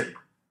show it to you. If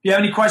you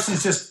have any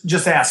questions,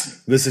 just ask me.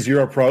 This is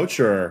your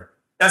approach, or?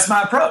 That's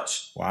my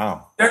approach.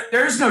 Wow.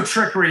 There's no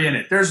trickery in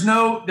it. There's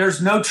no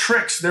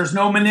tricks. There's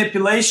no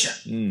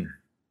manipulation.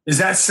 Is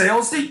that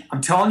salesy?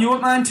 I'm telling you what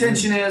my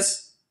intention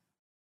is.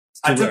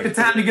 I took the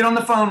time to get on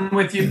the phone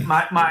with you.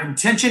 My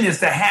intention is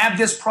to have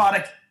this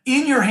product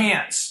in your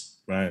hands.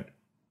 Right.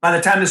 By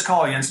the time this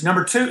call ends.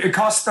 Number two, it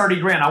costs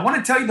 $30,000. I want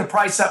to tell you the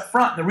price up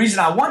front. The reason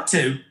I want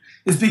to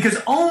is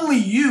because only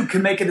you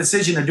can make a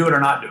decision to do it or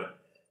not do it.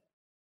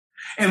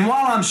 And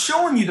while I'm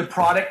showing you the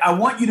product, I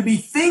want you to be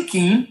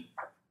thinking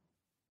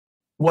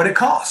what it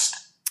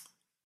costs.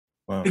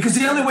 Wow. Because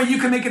the only way you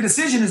can make a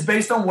decision is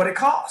based on what it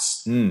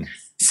costs.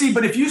 See,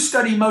 but if you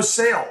study most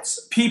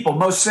sales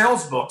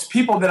books,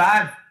 people that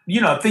I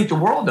think the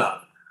world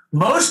of,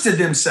 most of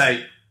them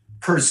say,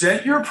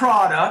 present your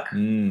product,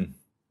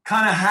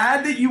 kind of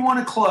hide that you want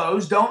to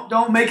close.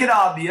 Don't make it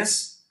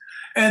obvious.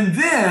 And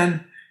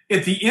then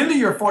at the end of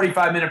your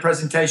 45-minute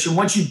presentation,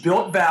 once you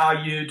built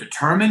value,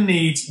 determined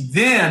needs,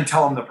 then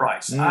tell them the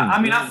price.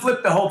 I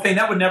flipped the whole thing.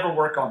 That would never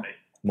work on me.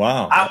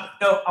 Wow.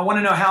 I want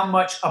to know how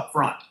much up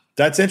front.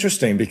 That's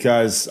interesting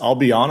because I'll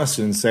be honest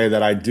and say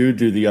that I do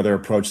the other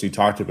approach that you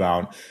talked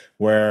about,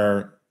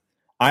 where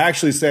I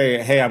actually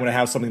say, hey, I'm going to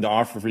have something to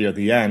offer for you at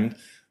the end.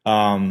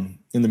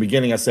 In the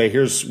beginning, I say,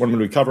 here's what I'm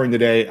going to be covering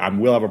today. I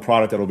will have a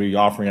product that I'll be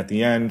offering at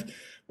the end,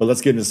 but let's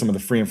get into some of the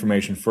free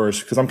information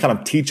first, because I'm kind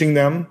of teaching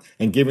them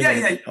and giving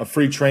them a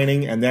free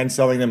training and then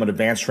selling them an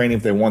advanced training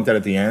if they want that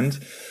at the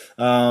end.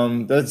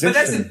 That's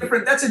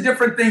a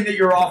different thing that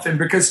you're offering,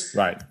 because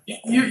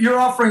you're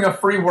offering a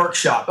free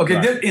workshop.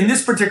 Okay, in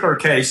this particular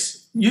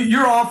case,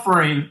 you're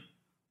offering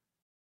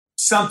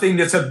something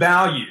that's of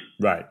value.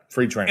 Right,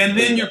 free training. And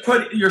then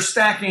you're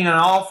stacking an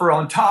offer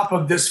on top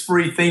of this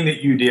free thing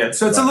that you did.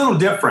 So it's a little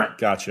different.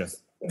 Gotcha.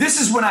 This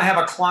is when I have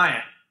a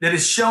client that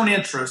has shown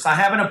interest. I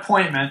have an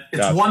appointment.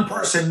 It's one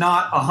person,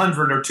 not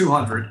 100 or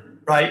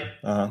 200, right?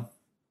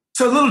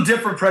 So a little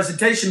different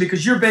presentation,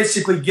 because you're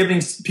basically giving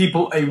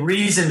people a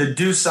reason to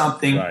do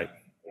something. Right.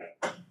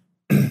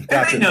 And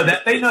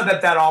they know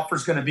that offer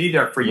is going to be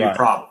there for you,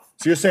 probably.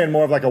 So you're saying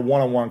more of like a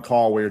one-on-one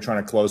call where you're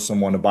trying to close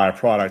someone to buy a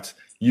product.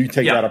 You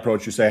take that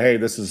approach. You say, "Hey,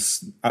 this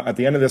is at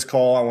the end of this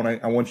call.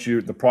 I want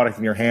you the product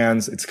in your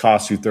hands. It's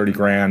cost you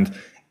 $30,000."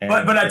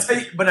 But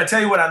I tell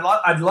you what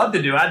I'd love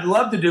to do. I'd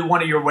love to do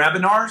one of your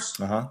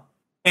webinars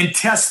and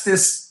test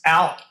this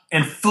out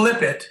and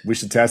flip it. We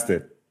should test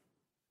it.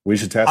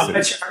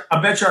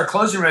 I bet you our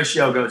closing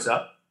ratio goes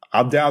up.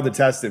 I'm down to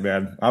test it,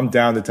 man. I'm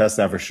down to test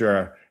that for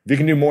sure. If you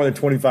can do more than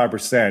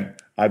 25%,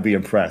 I'd be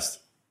impressed.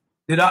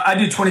 Did I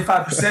do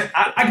 25%?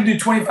 I can do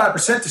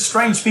 25% to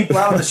strange people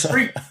out on the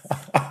street.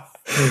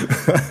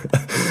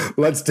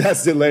 Let's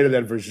test it later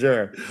then for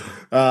sure.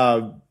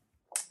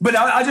 But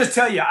I'll just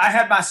tell you, I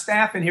had my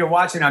staff in here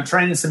watching. I'm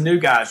training some new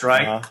guys,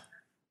 right? Uh-huh.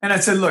 And I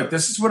said, look,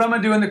 this is what I'm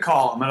going to do in the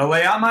call. I'm going to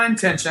lay out my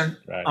intention.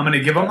 Right. I'm going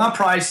to give them my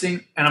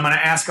pricing, and I'm going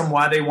to ask them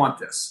why they want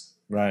this.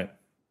 Right.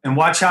 And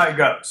watch how it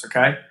goes,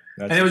 okay?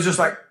 And it was just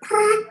like,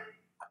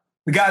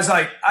 the guy's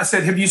like, I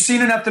said, have you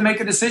seen enough to make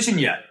a decision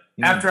yet?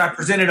 After I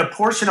presented a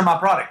portion of my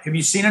product, have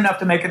you seen enough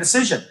to make a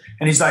decision?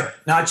 And he's like,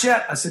 not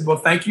yet. I said, well,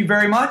 thank you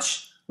very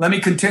much. Let me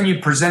continue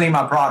presenting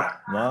my product.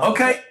 Wow.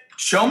 Okay,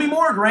 show me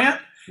more,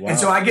 Grant. Wow. And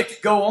so I get to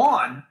go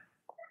on.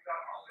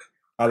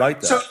 I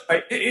like that. So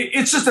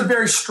it's just a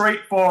very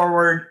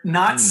straightforward,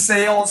 not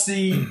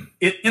salesy.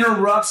 It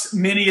interrupts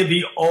many of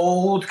the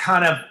old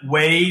kind of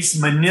ways,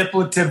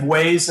 manipulative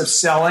ways of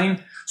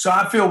selling. So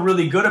I feel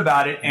really good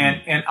about it.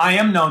 And I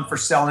am known for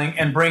selling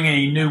and bringing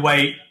a new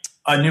way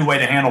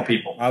to handle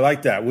people. I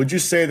like that. Would you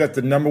say that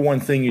the number one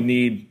thing you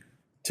need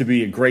to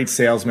be a great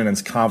salesman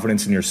is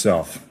confidence in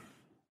yourself?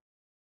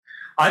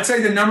 I'd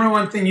say the number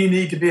one thing you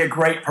need to be a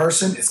great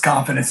person is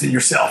confidence in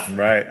yourself.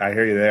 Right. I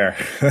hear you there.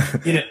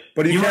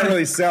 But you can't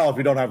really sell if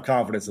you don't have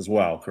confidence as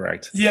well,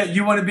 correct? Yeah.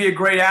 You want to be a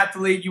great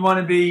athlete. You want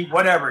to be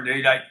whatever,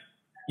 dude.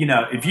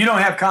 If you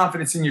don't have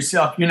confidence in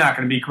yourself, you're not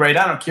going to be great.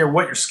 I don't care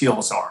what your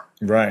skills are.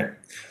 Right.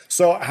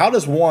 So how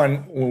does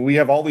when we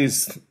have all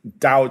these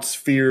doubts,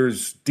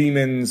 fears,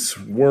 demons,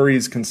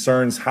 worries,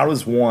 concerns, how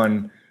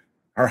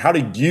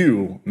do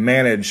you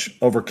manage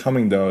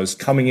overcoming those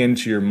coming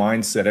into your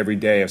mindset every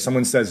day? If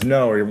someone says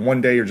no, or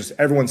one day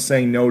everyone's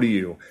saying no to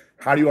you,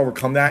 how do you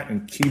overcome that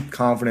and keep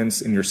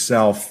confidence in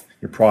yourself,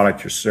 your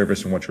product, your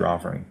service, and what you're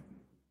offering?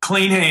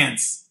 Clean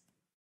hands.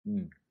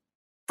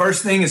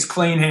 First thing is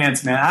clean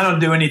hands, man. I don't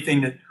do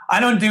anything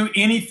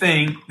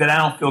that I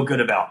don't feel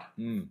good about.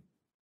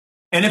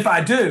 And if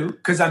I do,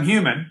 because I'm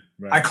human,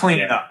 I clean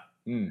it up.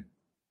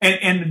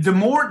 And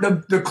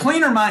the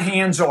cleaner my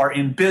hands are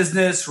in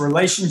business,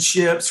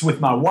 relationships, with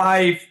my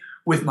wife,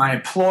 with my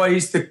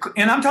employees,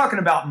 and I'm talking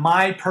about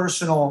my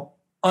personal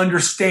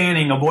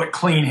understanding of what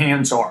clean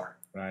hands are.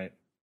 Right.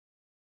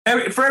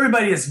 For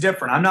everybody, it's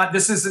different.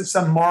 This isn't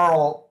some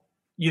moral,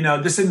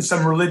 this isn't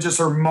some religious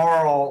or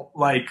moral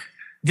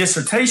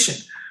dissertation.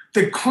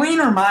 The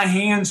cleaner my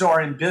hands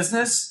are in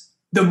business,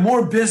 the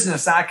more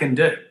business I can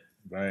do.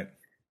 Right.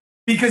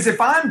 Because if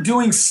I'm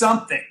doing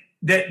something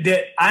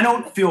that I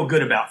don't feel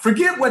good about,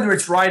 forget whether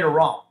it's right or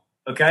wrong,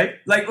 okay?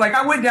 Like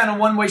I went down a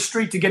one-way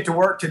street to get to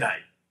work today.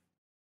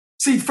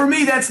 See, for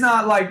me, that's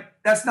not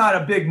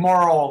a big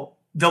moral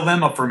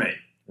dilemma for me.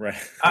 Right.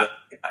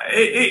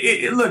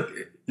 Look.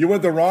 You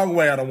went the wrong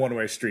way on a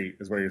one-way street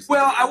is what you're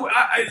saying. Well,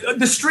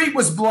 the street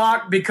was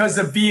blocked because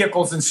of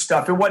vehicles and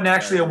stuff. It wasn't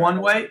actually a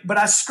one-way, but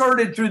I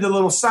skirted through the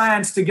little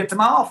signs to get to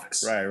my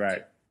office.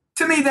 Right.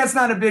 To me, that's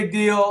not a big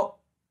deal.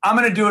 I'm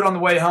going to do it on the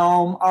way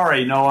home. I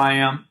already know I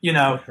am.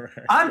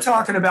 I'm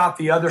talking about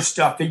the other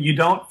stuff that you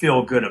don't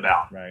feel good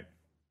about. Right.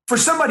 For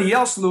somebody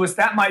else, Lewis,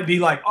 that might be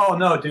like, oh,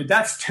 no, dude,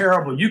 that's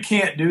terrible. You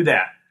can't do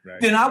that. Right.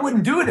 Then I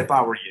wouldn't do it if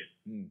I were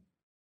you.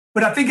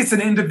 But I think it's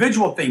an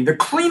individual thing. The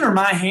cleaner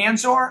my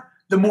hands are,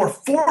 the more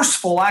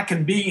forceful I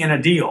can be in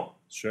a deal.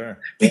 Sure.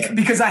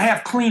 Because I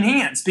have clean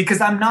hands,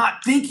 because I'm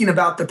not thinking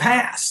about the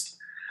past.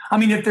 I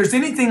mean, if there's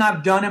anything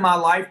I've done in my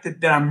life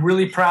that I'm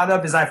really proud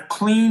of, is I've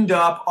cleaned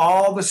up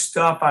all the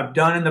stuff I've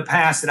done in the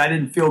past that I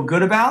didn't feel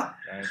good about,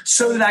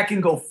 so that I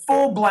can go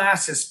full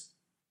blast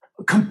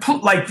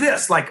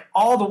like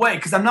all the way,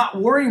 because I'm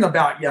not worrying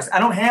about, I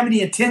don't have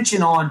any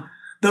attention on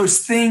those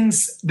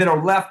things that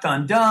are left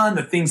undone,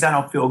 the things I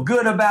don't feel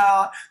good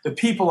about, the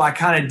people I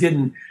kind of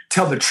didn't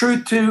tell the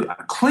truth to. I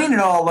clean it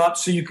all up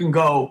so you can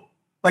go,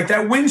 like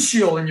that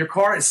windshield in your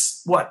car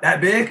is what,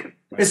 that big?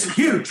 Right. It's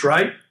huge,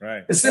 right?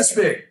 Right. It's this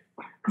big.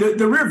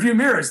 The rear view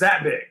mirror is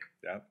that big.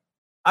 Yeah.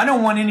 I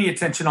don't want any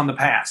attention on the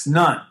past.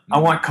 None. I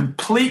want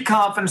complete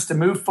confidence to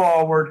move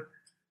forward.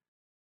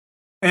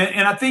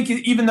 And I think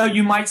even though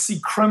you might see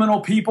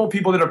criminal people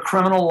that are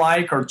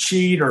criminal-like or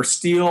cheat or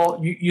steal,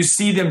 you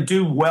see them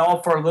do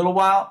well for a little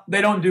while.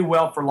 They don't do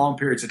well for long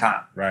periods of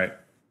time. Right.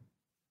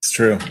 It's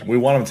true. We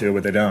want them to,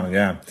 but they don't.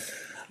 Yeah.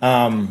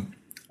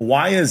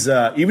 Why is,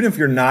 even if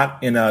you're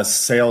not in a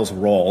sales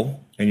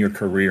role in your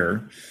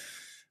career,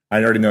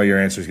 I already know your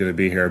answer is going to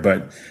be here,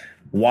 but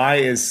why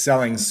is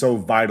selling so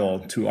vital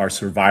to our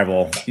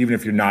survival, even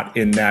if you're not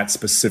in that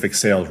specific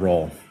sales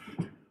role?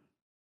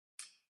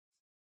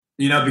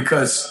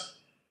 Because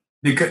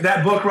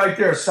that book right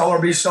there, Sell or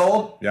Be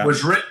Sold,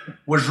 was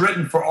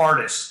written for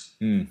artists.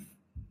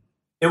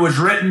 It was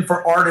written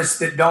for artists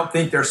that don't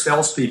think they're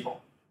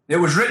salespeople. It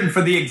was written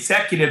for the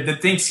executive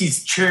that thinks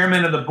he's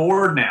chairman of the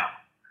board now.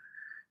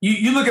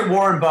 You look at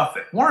Warren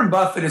Buffett. Warren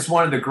Buffett is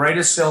one of the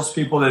greatest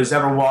salespeople that has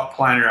ever walked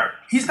planet Earth.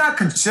 He's not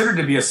considered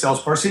to be a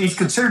salesperson. He's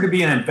considered to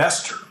be an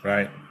investor.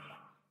 Right.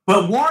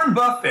 But Warren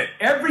Buffett,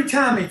 every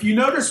time, if you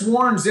notice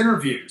Warren's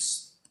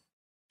interviews,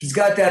 he's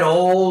got that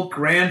old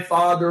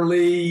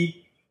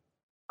grandfatherly,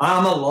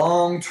 I'm a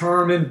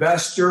long-term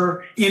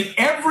investor. In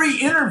every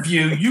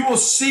interview, you will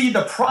see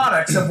the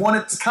products of one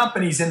of its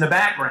companies in the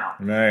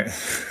background. Right.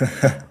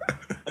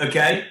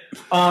 Okay.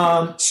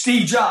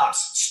 Steve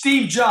Jobs.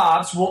 Steve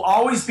Jobs will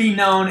always be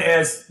known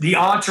as the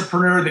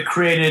entrepreneur that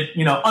created,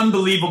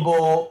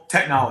 unbelievable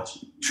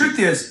technology. Truth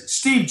is,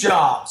 Steve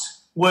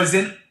Jobs was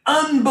an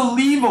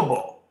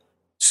unbelievable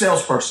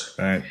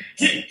salesperson. Right.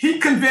 He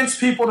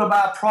convinced people to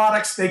buy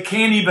products they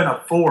can't even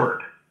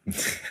afford.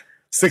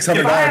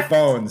 $600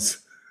 phones.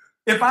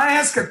 If I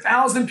ask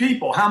 1,000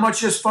 people how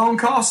much this phone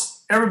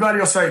costs, everybody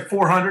will say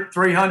 $400,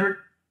 $300.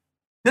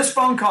 This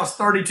phone costs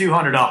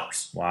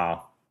 $3,200.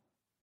 Wow.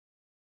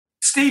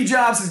 Steve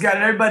Jobs has got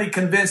everybody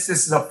convinced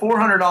this is a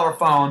 $400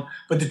 phone,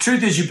 but the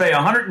truth is you pay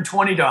 $120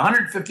 to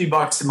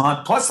 $150 a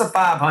month plus the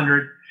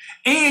 $500,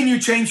 and you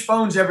change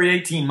phones every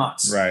 18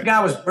 months. Right. The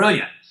guy was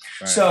brilliant.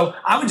 Right. So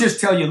I would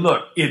just tell you,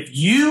 look, if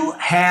you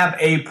have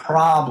a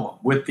problem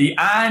with the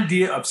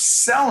idea of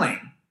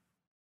selling,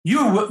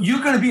 you're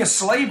going to be a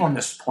slave on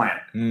this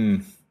planet.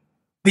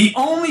 The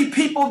only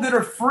people that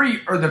are free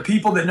are the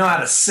people that know how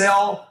to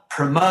sell,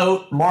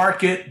 promote,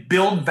 market,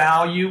 build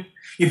value.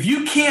 If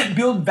you can't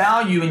build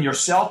value in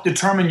yourself,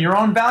 determine your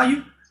own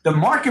value, the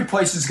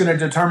marketplace is going to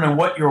determine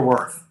what you're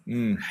worth.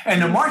 And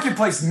the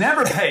marketplace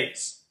never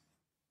pays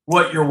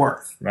what you're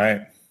worth.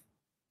 Right.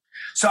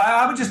 So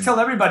I would just tell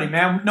everybody,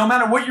 man, no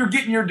matter what you're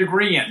getting your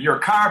degree in, you're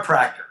a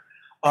chiropractor,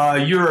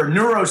 you're a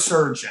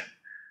neurosurgeon,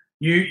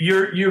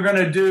 you're going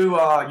to do,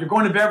 you're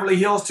going to Beverly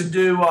Hills to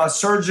do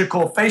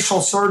facial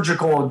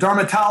surgical,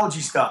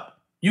 dermatology stuff.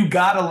 You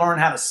got to learn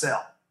how to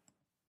sell.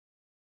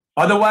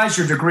 Otherwise,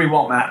 your degree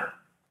won't matter.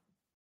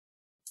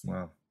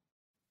 Wow.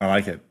 I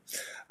like it.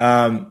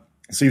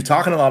 So you're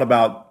talking a lot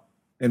about,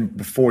 and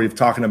before you've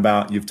talked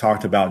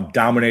about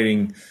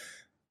dominating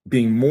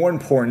being more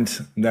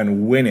important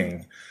than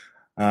winning.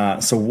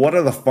 So what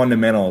are the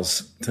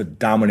fundamentals to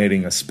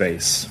dominating a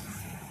space?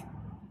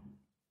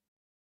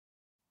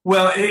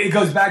 Well, it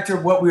goes back to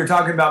what we were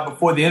talking about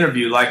before the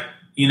interview. Like,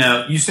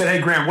 you said,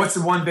 hey, Graham, what's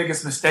the one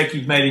biggest mistake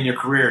you've made in your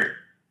career?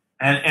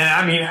 And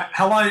I mean,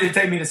 how long did it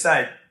take me to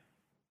say?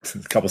 A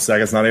couple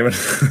seconds, not even.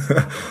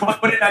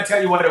 What did I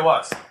tell you what it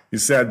was? You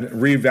said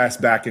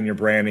reinvest back in your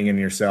branding and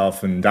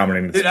yourself and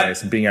dominating the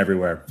space and being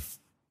everywhere.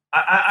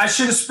 I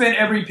should have spent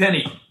every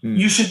penny.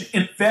 You should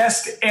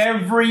invest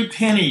every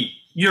penny,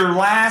 your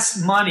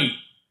last money.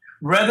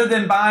 Rather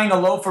than buying a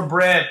loaf of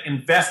bread,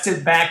 invest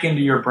it back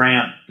into your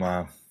brand.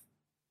 Wow.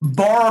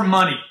 Borrow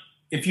money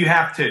if you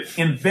have to.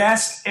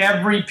 Invest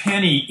every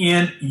penny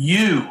in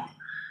you.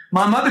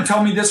 My mother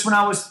told me this when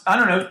I was,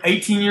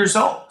 18 years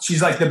old.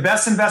 She's like, the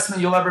best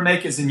investment you'll ever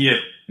make is in you.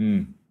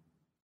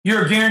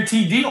 You're a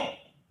guaranteed deal.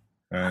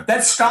 Right.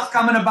 That stock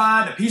I'm going to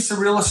buy, the piece of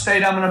real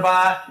estate I'm going to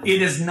buy,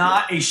 it is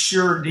not a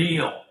sure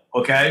deal,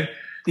 okay?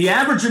 The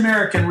average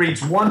American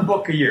reads one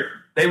book a year.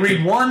 They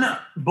read one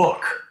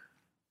book,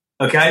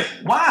 okay?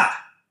 Why?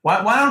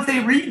 Why don't they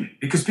read?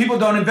 Because people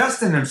don't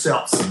invest in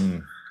themselves.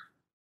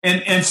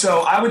 And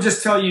so I would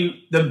just tell you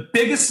the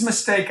biggest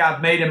mistake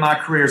I've made in my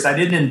career is I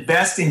didn't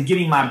invest in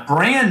getting my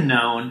brand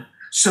known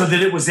so that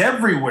it was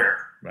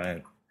everywhere.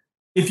 Right.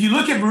 If you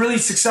look at really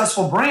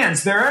successful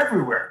brands, they're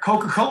everywhere.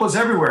 Coca-Cola's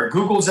everywhere.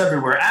 Google's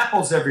everywhere.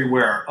 Apple's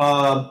everywhere.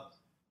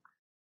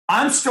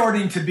 I'm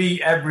starting to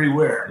be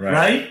everywhere,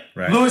 right?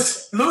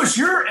 Lewis,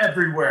 you're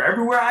everywhere.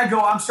 Everywhere I go,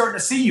 I'm starting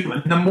to see you.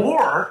 And the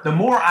more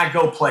I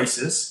go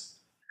places,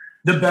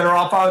 the better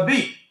off I would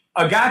be.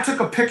 A guy took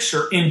a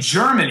picture in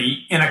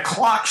Germany in a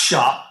clock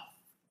shop,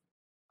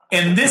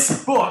 and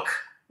this book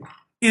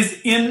is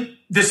in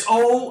this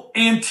old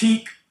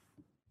antique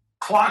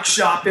clock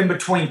shop in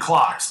between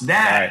clocks.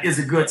 That is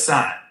a good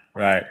sign.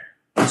 Right.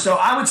 So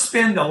I would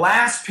spend the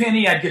last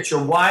penny. I'd get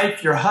your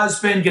wife, your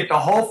husband, get the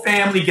whole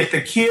family, get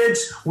the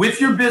kids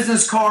with your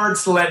business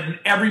cards, letting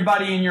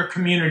everybody in your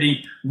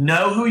community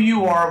know who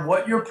you are,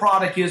 what your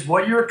product is,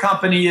 what your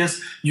company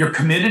is. You're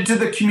committed to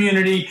the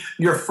community.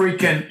 You're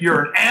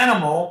an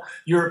animal.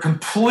 You're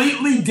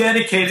completely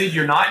dedicated.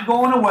 You're not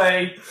going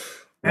away.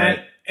 Right.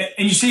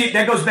 And you see,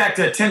 that goes back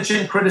to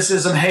attention,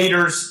 criticism,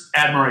 haters,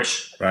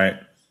 admiration. Right.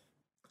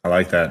 I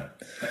like that.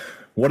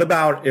 What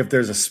about if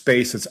there's a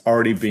space that's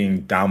already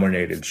being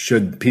dominated?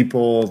 Should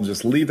people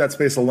just leave that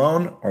space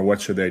alone, or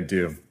what should they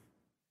do?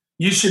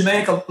 You should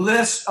make a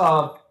list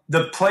of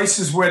the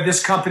places where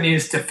this company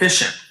is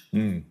deficient.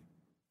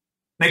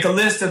 Make a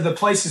list of the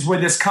places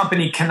where this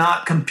company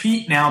cannot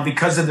compete now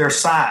because of their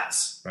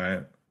size.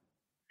 Right.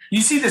 You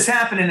see this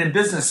happening in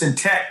business, in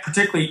tech,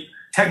 particularly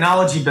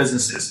technology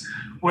businesses,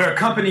 where a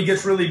company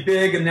gets really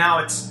big and now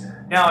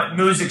it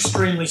moves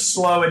extremely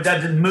slow. It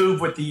doesn't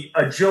move with the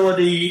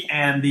agility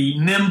and the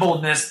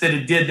nimbleness that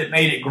it did that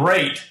made it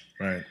great.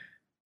 Right.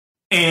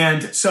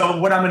 And so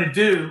what I'm going to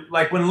do,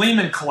 like when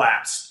Lehman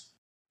collapsed,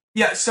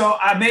 so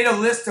I made a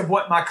list of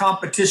what my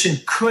competition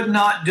could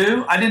not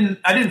do. I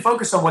didn't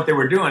focus on what they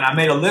were doing. I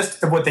made a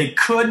list of what they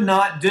could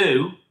not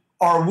do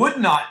or would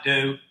not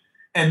do.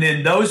 And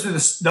then those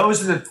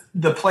are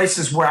the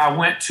places where I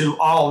went to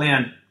all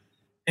in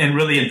and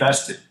really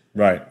invested.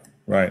 Right.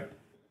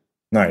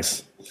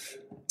 Nice.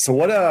 So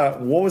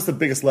what was the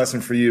biggest lesson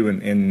for you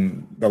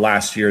in the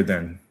last year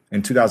then?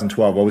 In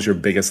 2012, what was your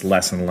biggest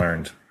lesson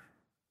learned?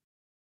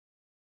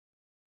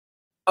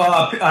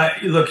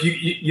 Look,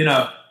 you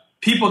know,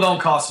 people don't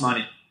cost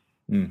money.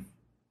 Mm.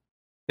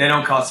 They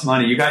don't cost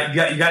money. You got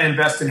to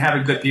invest in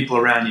having good people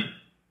around you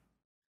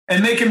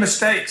and making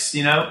mistakes.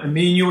 You know, and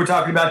me and you were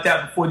talking about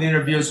that before the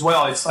interview as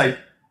well. It's like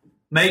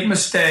make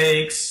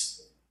mistakes.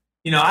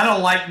 You know, I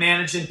don't like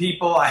managing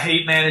people. I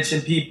hate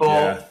managing people.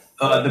 Yeah.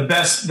 The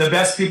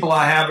best people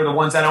I have are the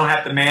ones I don't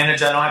have to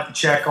manage. I don't have to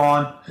check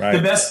on. Right.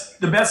 The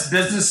best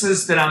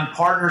businesses that I'm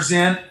partners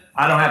in,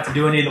 I don't have to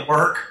do any of the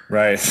work.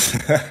 Right.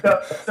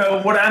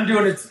 So what I'm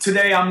doing is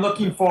today, I'm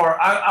looking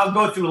for. I'll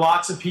go through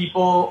lots of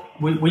people.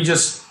 We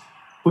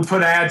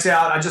put ads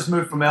out. I just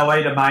moved from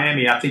LA to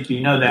Miami. I think you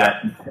know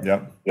that.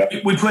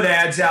 Yep. We put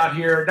ads out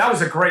here. That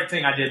was a great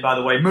thing I did, by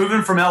the way.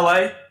 Moving from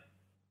LA,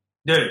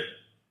 dude,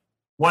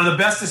 one of the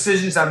best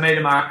decisions I've made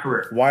in my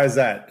career. Why is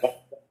that?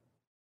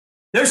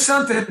 There's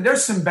some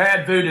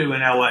bad voodoo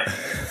in LA.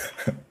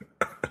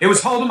 It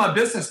was holding my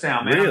business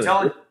down, man. Really? I'm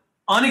telling you,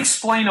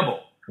 unexplainable.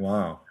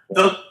 Wow.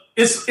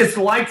 It's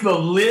like the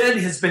lid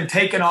has been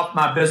taken off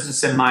my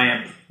business in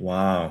Miami.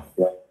 Wow.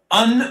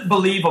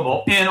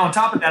 Unbelievable. And on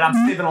top of that, I'm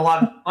saving a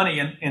lot of money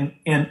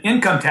in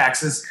income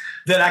taxes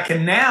that I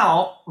can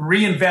now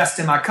reinvest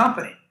in my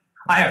company.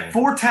 I have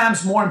 4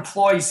 times more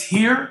employees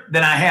here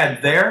than I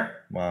had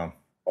there. Wow.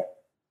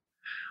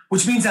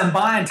 Which means I'm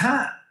buying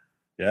time.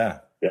 Yeah.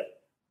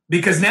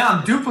 Because now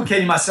I'm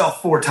duplicating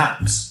myself 4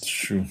 times.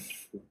 True.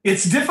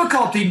 It's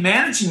difficulty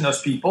managing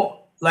those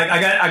people. Like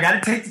I got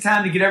to take the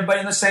time to get everybody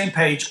on the same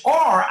page, or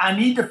I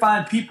need to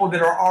find people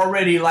that are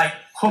already like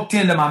hooked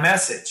into my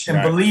message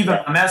and believe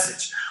in my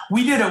message.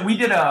 We did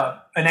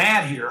an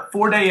ad here, a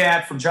 4-day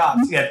ad from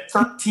jobs. We had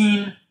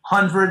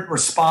 1,300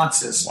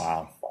 responses.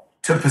 Wow.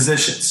 To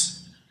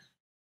positions.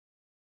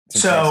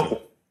 That's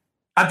so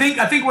impressive.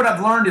 I think what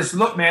I've learned is,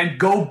 look, man,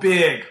 go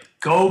big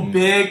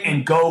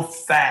and go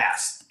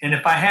fast. And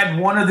if I had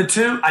one of the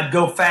two, I'd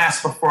go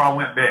fast before I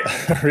went big.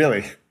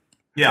 Really?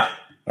 Yeah.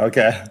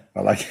 Okay. I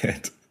like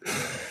it.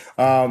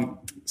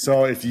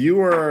 So if you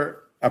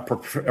were a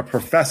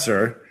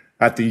professor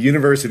at the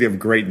University of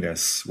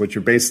Greatness, which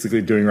you're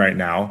basically doing right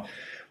now,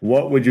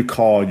 what would you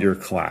call your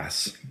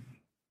class?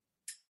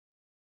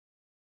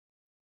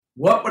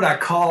 What would I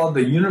call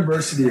the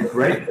University of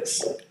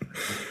Greatness?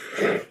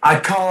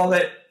 I'd call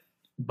it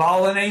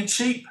Ballin' Ain't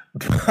Cheap.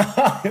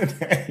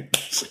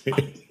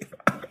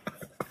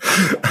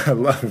 I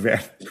love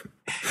that.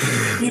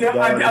 You know,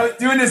 I was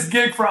doing this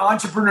gig for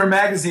Entrepreneur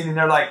Magazine, and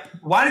they're like,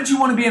 why did you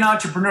want to be an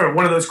entrepreneur?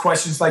 One of those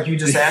questions like you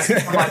just asked me.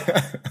 I'm like,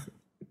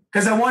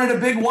 because I wanted a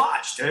big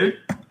watch, dude.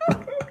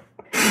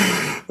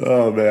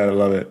 Oh, man, I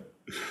love it.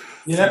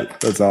 Yeah.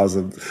 That's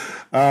awesome.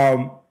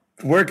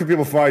 Where can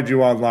people find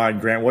you online,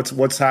 Grant?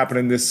 What's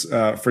happening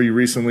for you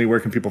recently? Where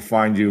can people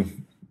find you?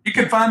 You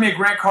can find me at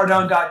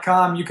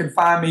grantcardone.com. You can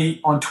find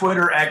me on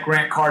Twitter at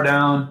Grant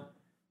Cardone.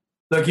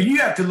 Look, if you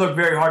have to look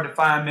very hard to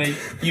find me,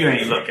 you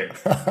ain't looking.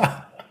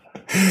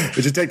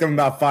 It should take them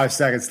about 5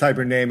 seconds. Type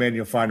your name in,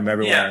 you'll find them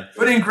everywhere. Yeah,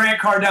 put in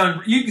Grant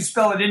Cardone. You can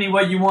spell it any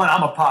way you want.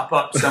 I'm going to pop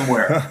up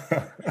somewhere.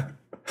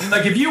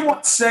 Like if you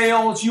want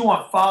sales, you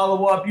want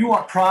follow-up, you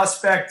want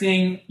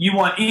prospecting, you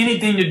want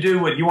anything to do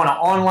with, you want an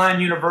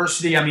online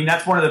university. I mean,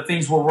 that's one of the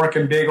things we're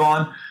working big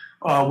on.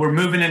 We're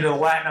moving into the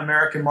Latin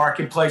American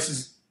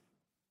marketplaces.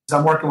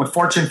 I'm working with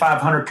Fortune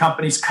 500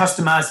 companies,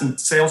 customizing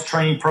sales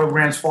training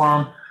programs for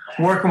them.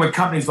 Working with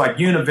companies like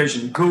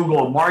Univision,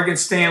 Google, Morgan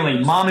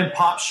Stanley, mom and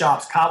pop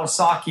shops,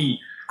 Kawasaki,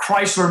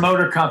 Chrysler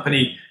Motor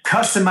Company,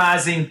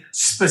 customizing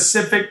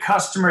specific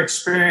customer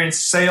experience,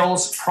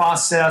 sales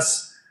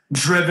process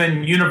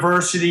driven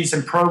universities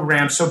and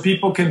programs so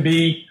people can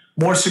be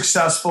more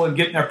successful in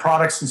getting their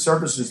products and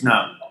services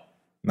known.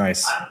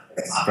 Nice.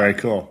 Very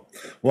cool.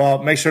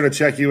 Well, make sure to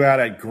check you out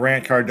at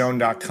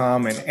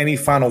grantcardone.com. And any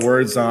final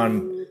words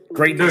on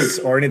greatness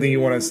or anything you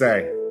want to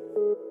say?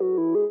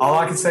 All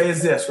I can say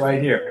is this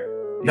right here.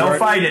 Don't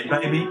fight it,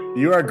 baby.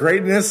 You are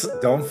greatness.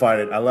 Don't fight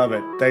it. I love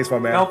it. Thanks, my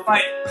man. Don't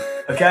fight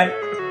it. Okay?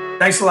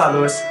 Thanks a lot,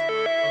 Lewis.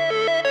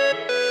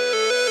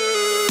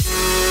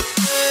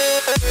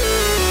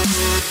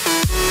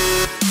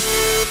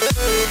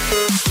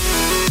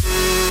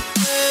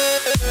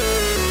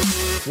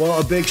 Well,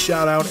 a big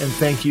shout out and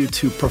thank you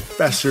to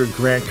Professor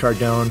Grant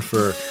Cardone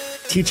for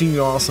teaching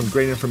you all some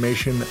great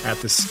information at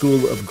the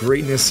School of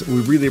Greatness.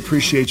 We really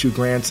appreciate you,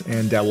 Grant,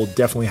 and we'll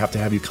definitely have to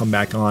have you come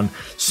back on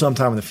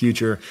sometime in the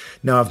future.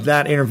 Now, if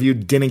that interview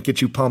didn't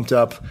get you pumped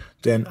up,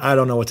 then I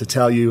don't know what to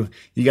tell you.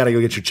 You got to go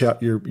get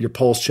your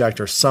pulse checked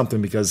or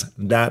something, because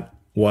that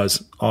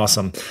was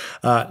awesome.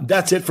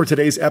 That's it for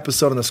today's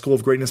episode on the School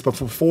of Greatness. But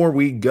before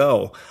we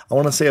go, I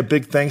want to say a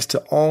big thanks to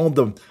all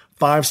the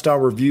 5-star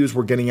reviews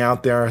we're getting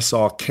out there. I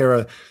saw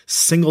Kara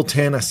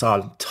Singleton. I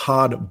saw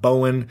Todd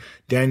Bowen,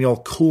 Daniel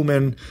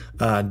Kuhlman,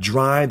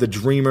 Dry the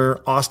Dreamer,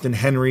 Austin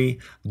Henry,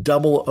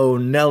 Double O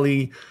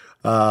Nelly,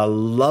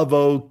 Love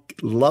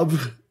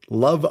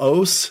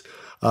Os,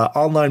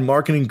 Online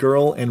Marketing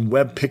Girl and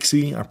Web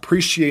Pixie. I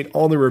appreciate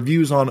all the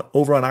reviews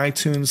over on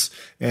iTunes.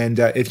 And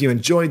if you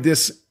enjoyed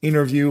this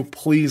interview,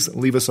 please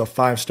leave us a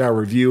 5-star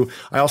review.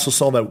 I also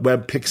saw that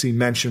Web Pixie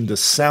mentioned the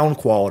sound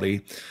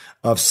quality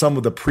of some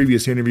of the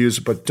previous interviews,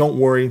 but don't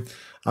worry,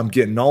 I'm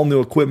getting all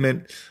new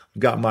equipment. I've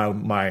got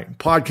my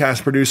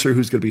podcast producer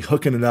who's going to be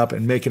hooking it up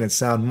and making it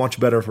sound much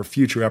better for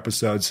future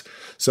episodes.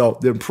 So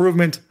the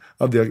improvement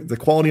of the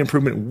quality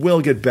improvement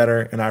will get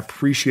better, and I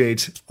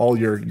appreciate all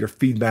your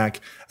feedback.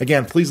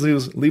 Again, please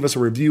leave us a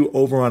review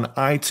over on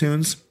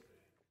iTunes,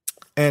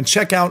 and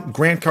check out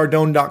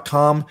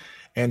grantcardone.com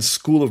and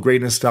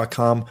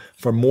schoolofgreatness.com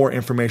for more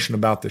information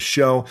about the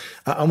show.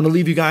 I'm going to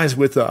leave you guys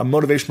with a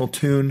motivational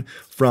tune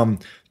from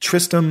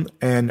Tristram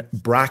and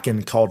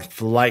Bracken called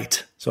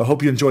Flight. So I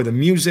hope you enjoy the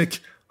music.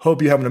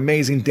 Hope you have an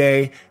amazing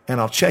day, and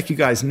I'll check you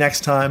guys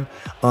next time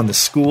on the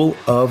School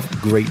of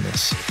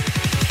Greatness.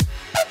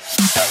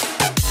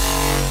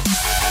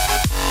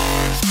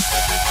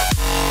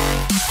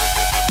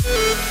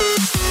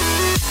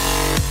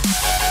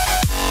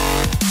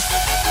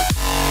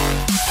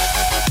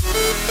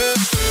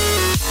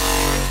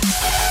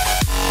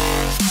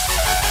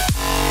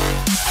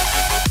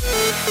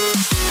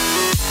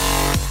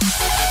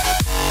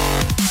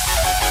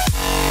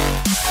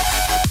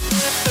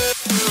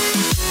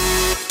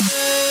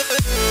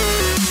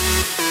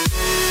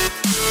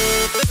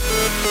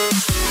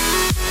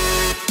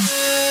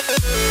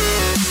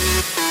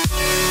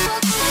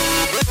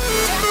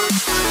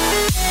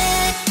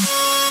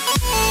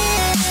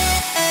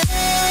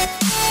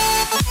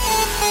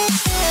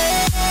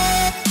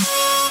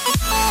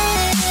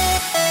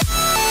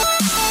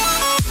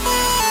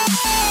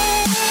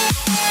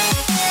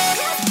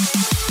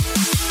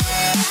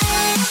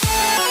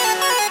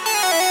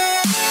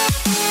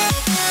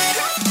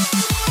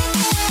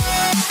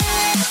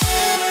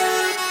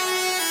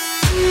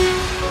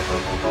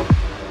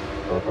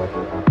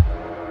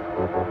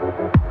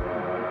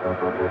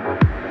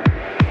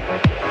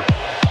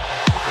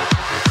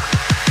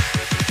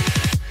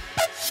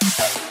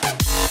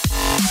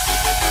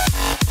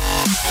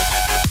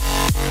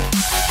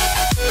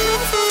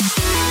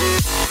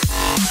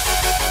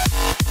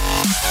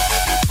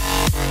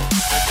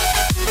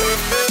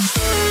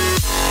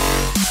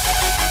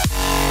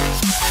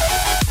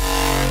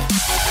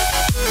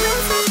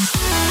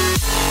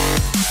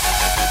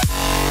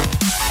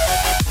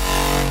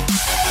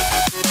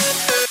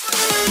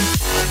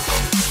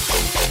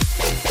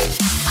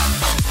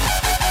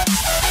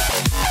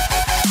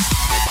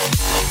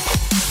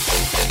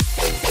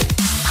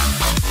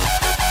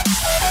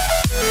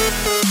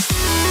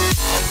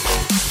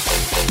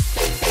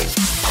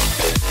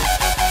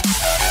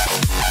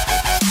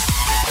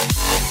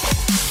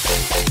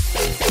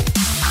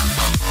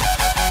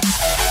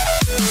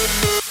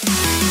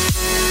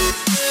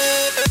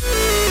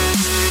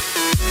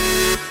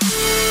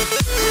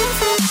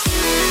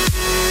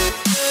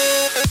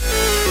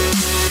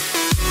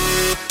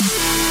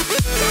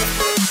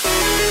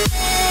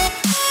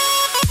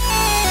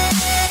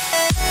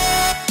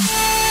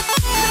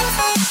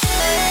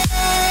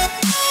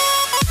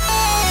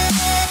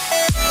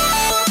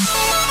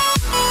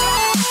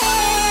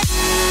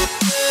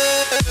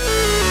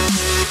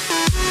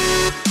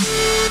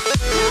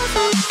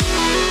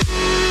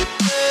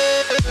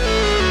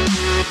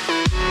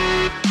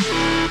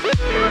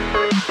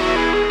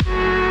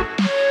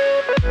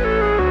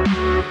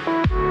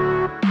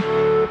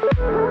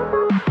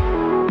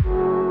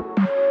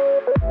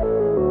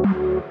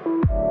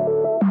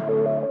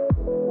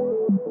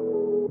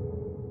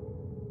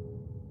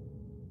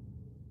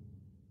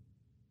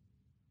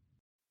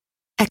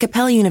 At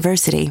Capella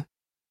University,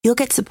 you'll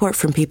get support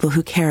from people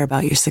who care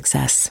about your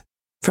success.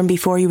 From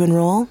before you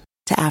enroll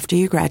to after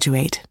you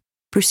graduate,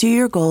 pursue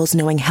your goals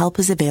knowing help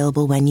is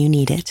available when you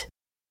need it.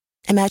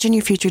 Imagine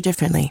your future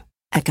differently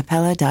at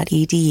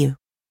capella.edu.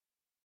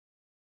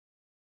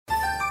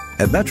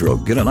 At Metro,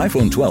 get an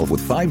iPhone 12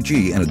 with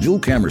 5G and a dual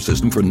camera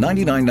system for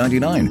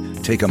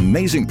 $99.99. Take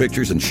amazing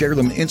pictures and share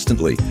them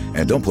instantly.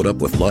 And don't put up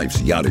with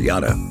life's yada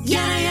yada.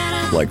 Yada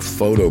yada. Like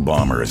photo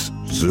bombers.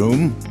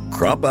 Zoom,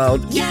 crop out,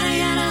 yada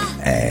yada.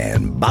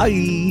 And bye.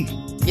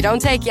 You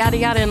don't take yada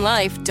yada in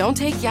life, don't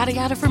take yada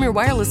yada from your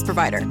wireless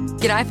provider.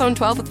 Get iPhone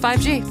 12 with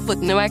 5G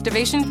with no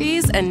activation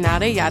fees and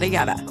nada yada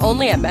yada.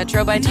 Only at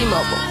Metro by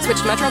T-Mobile. Switch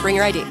to Metro, bring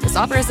your ID. This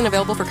offer isn't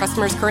available for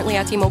customers currently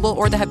at T-Mobile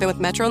or that have been with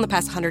Metro in the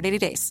past 180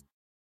 days.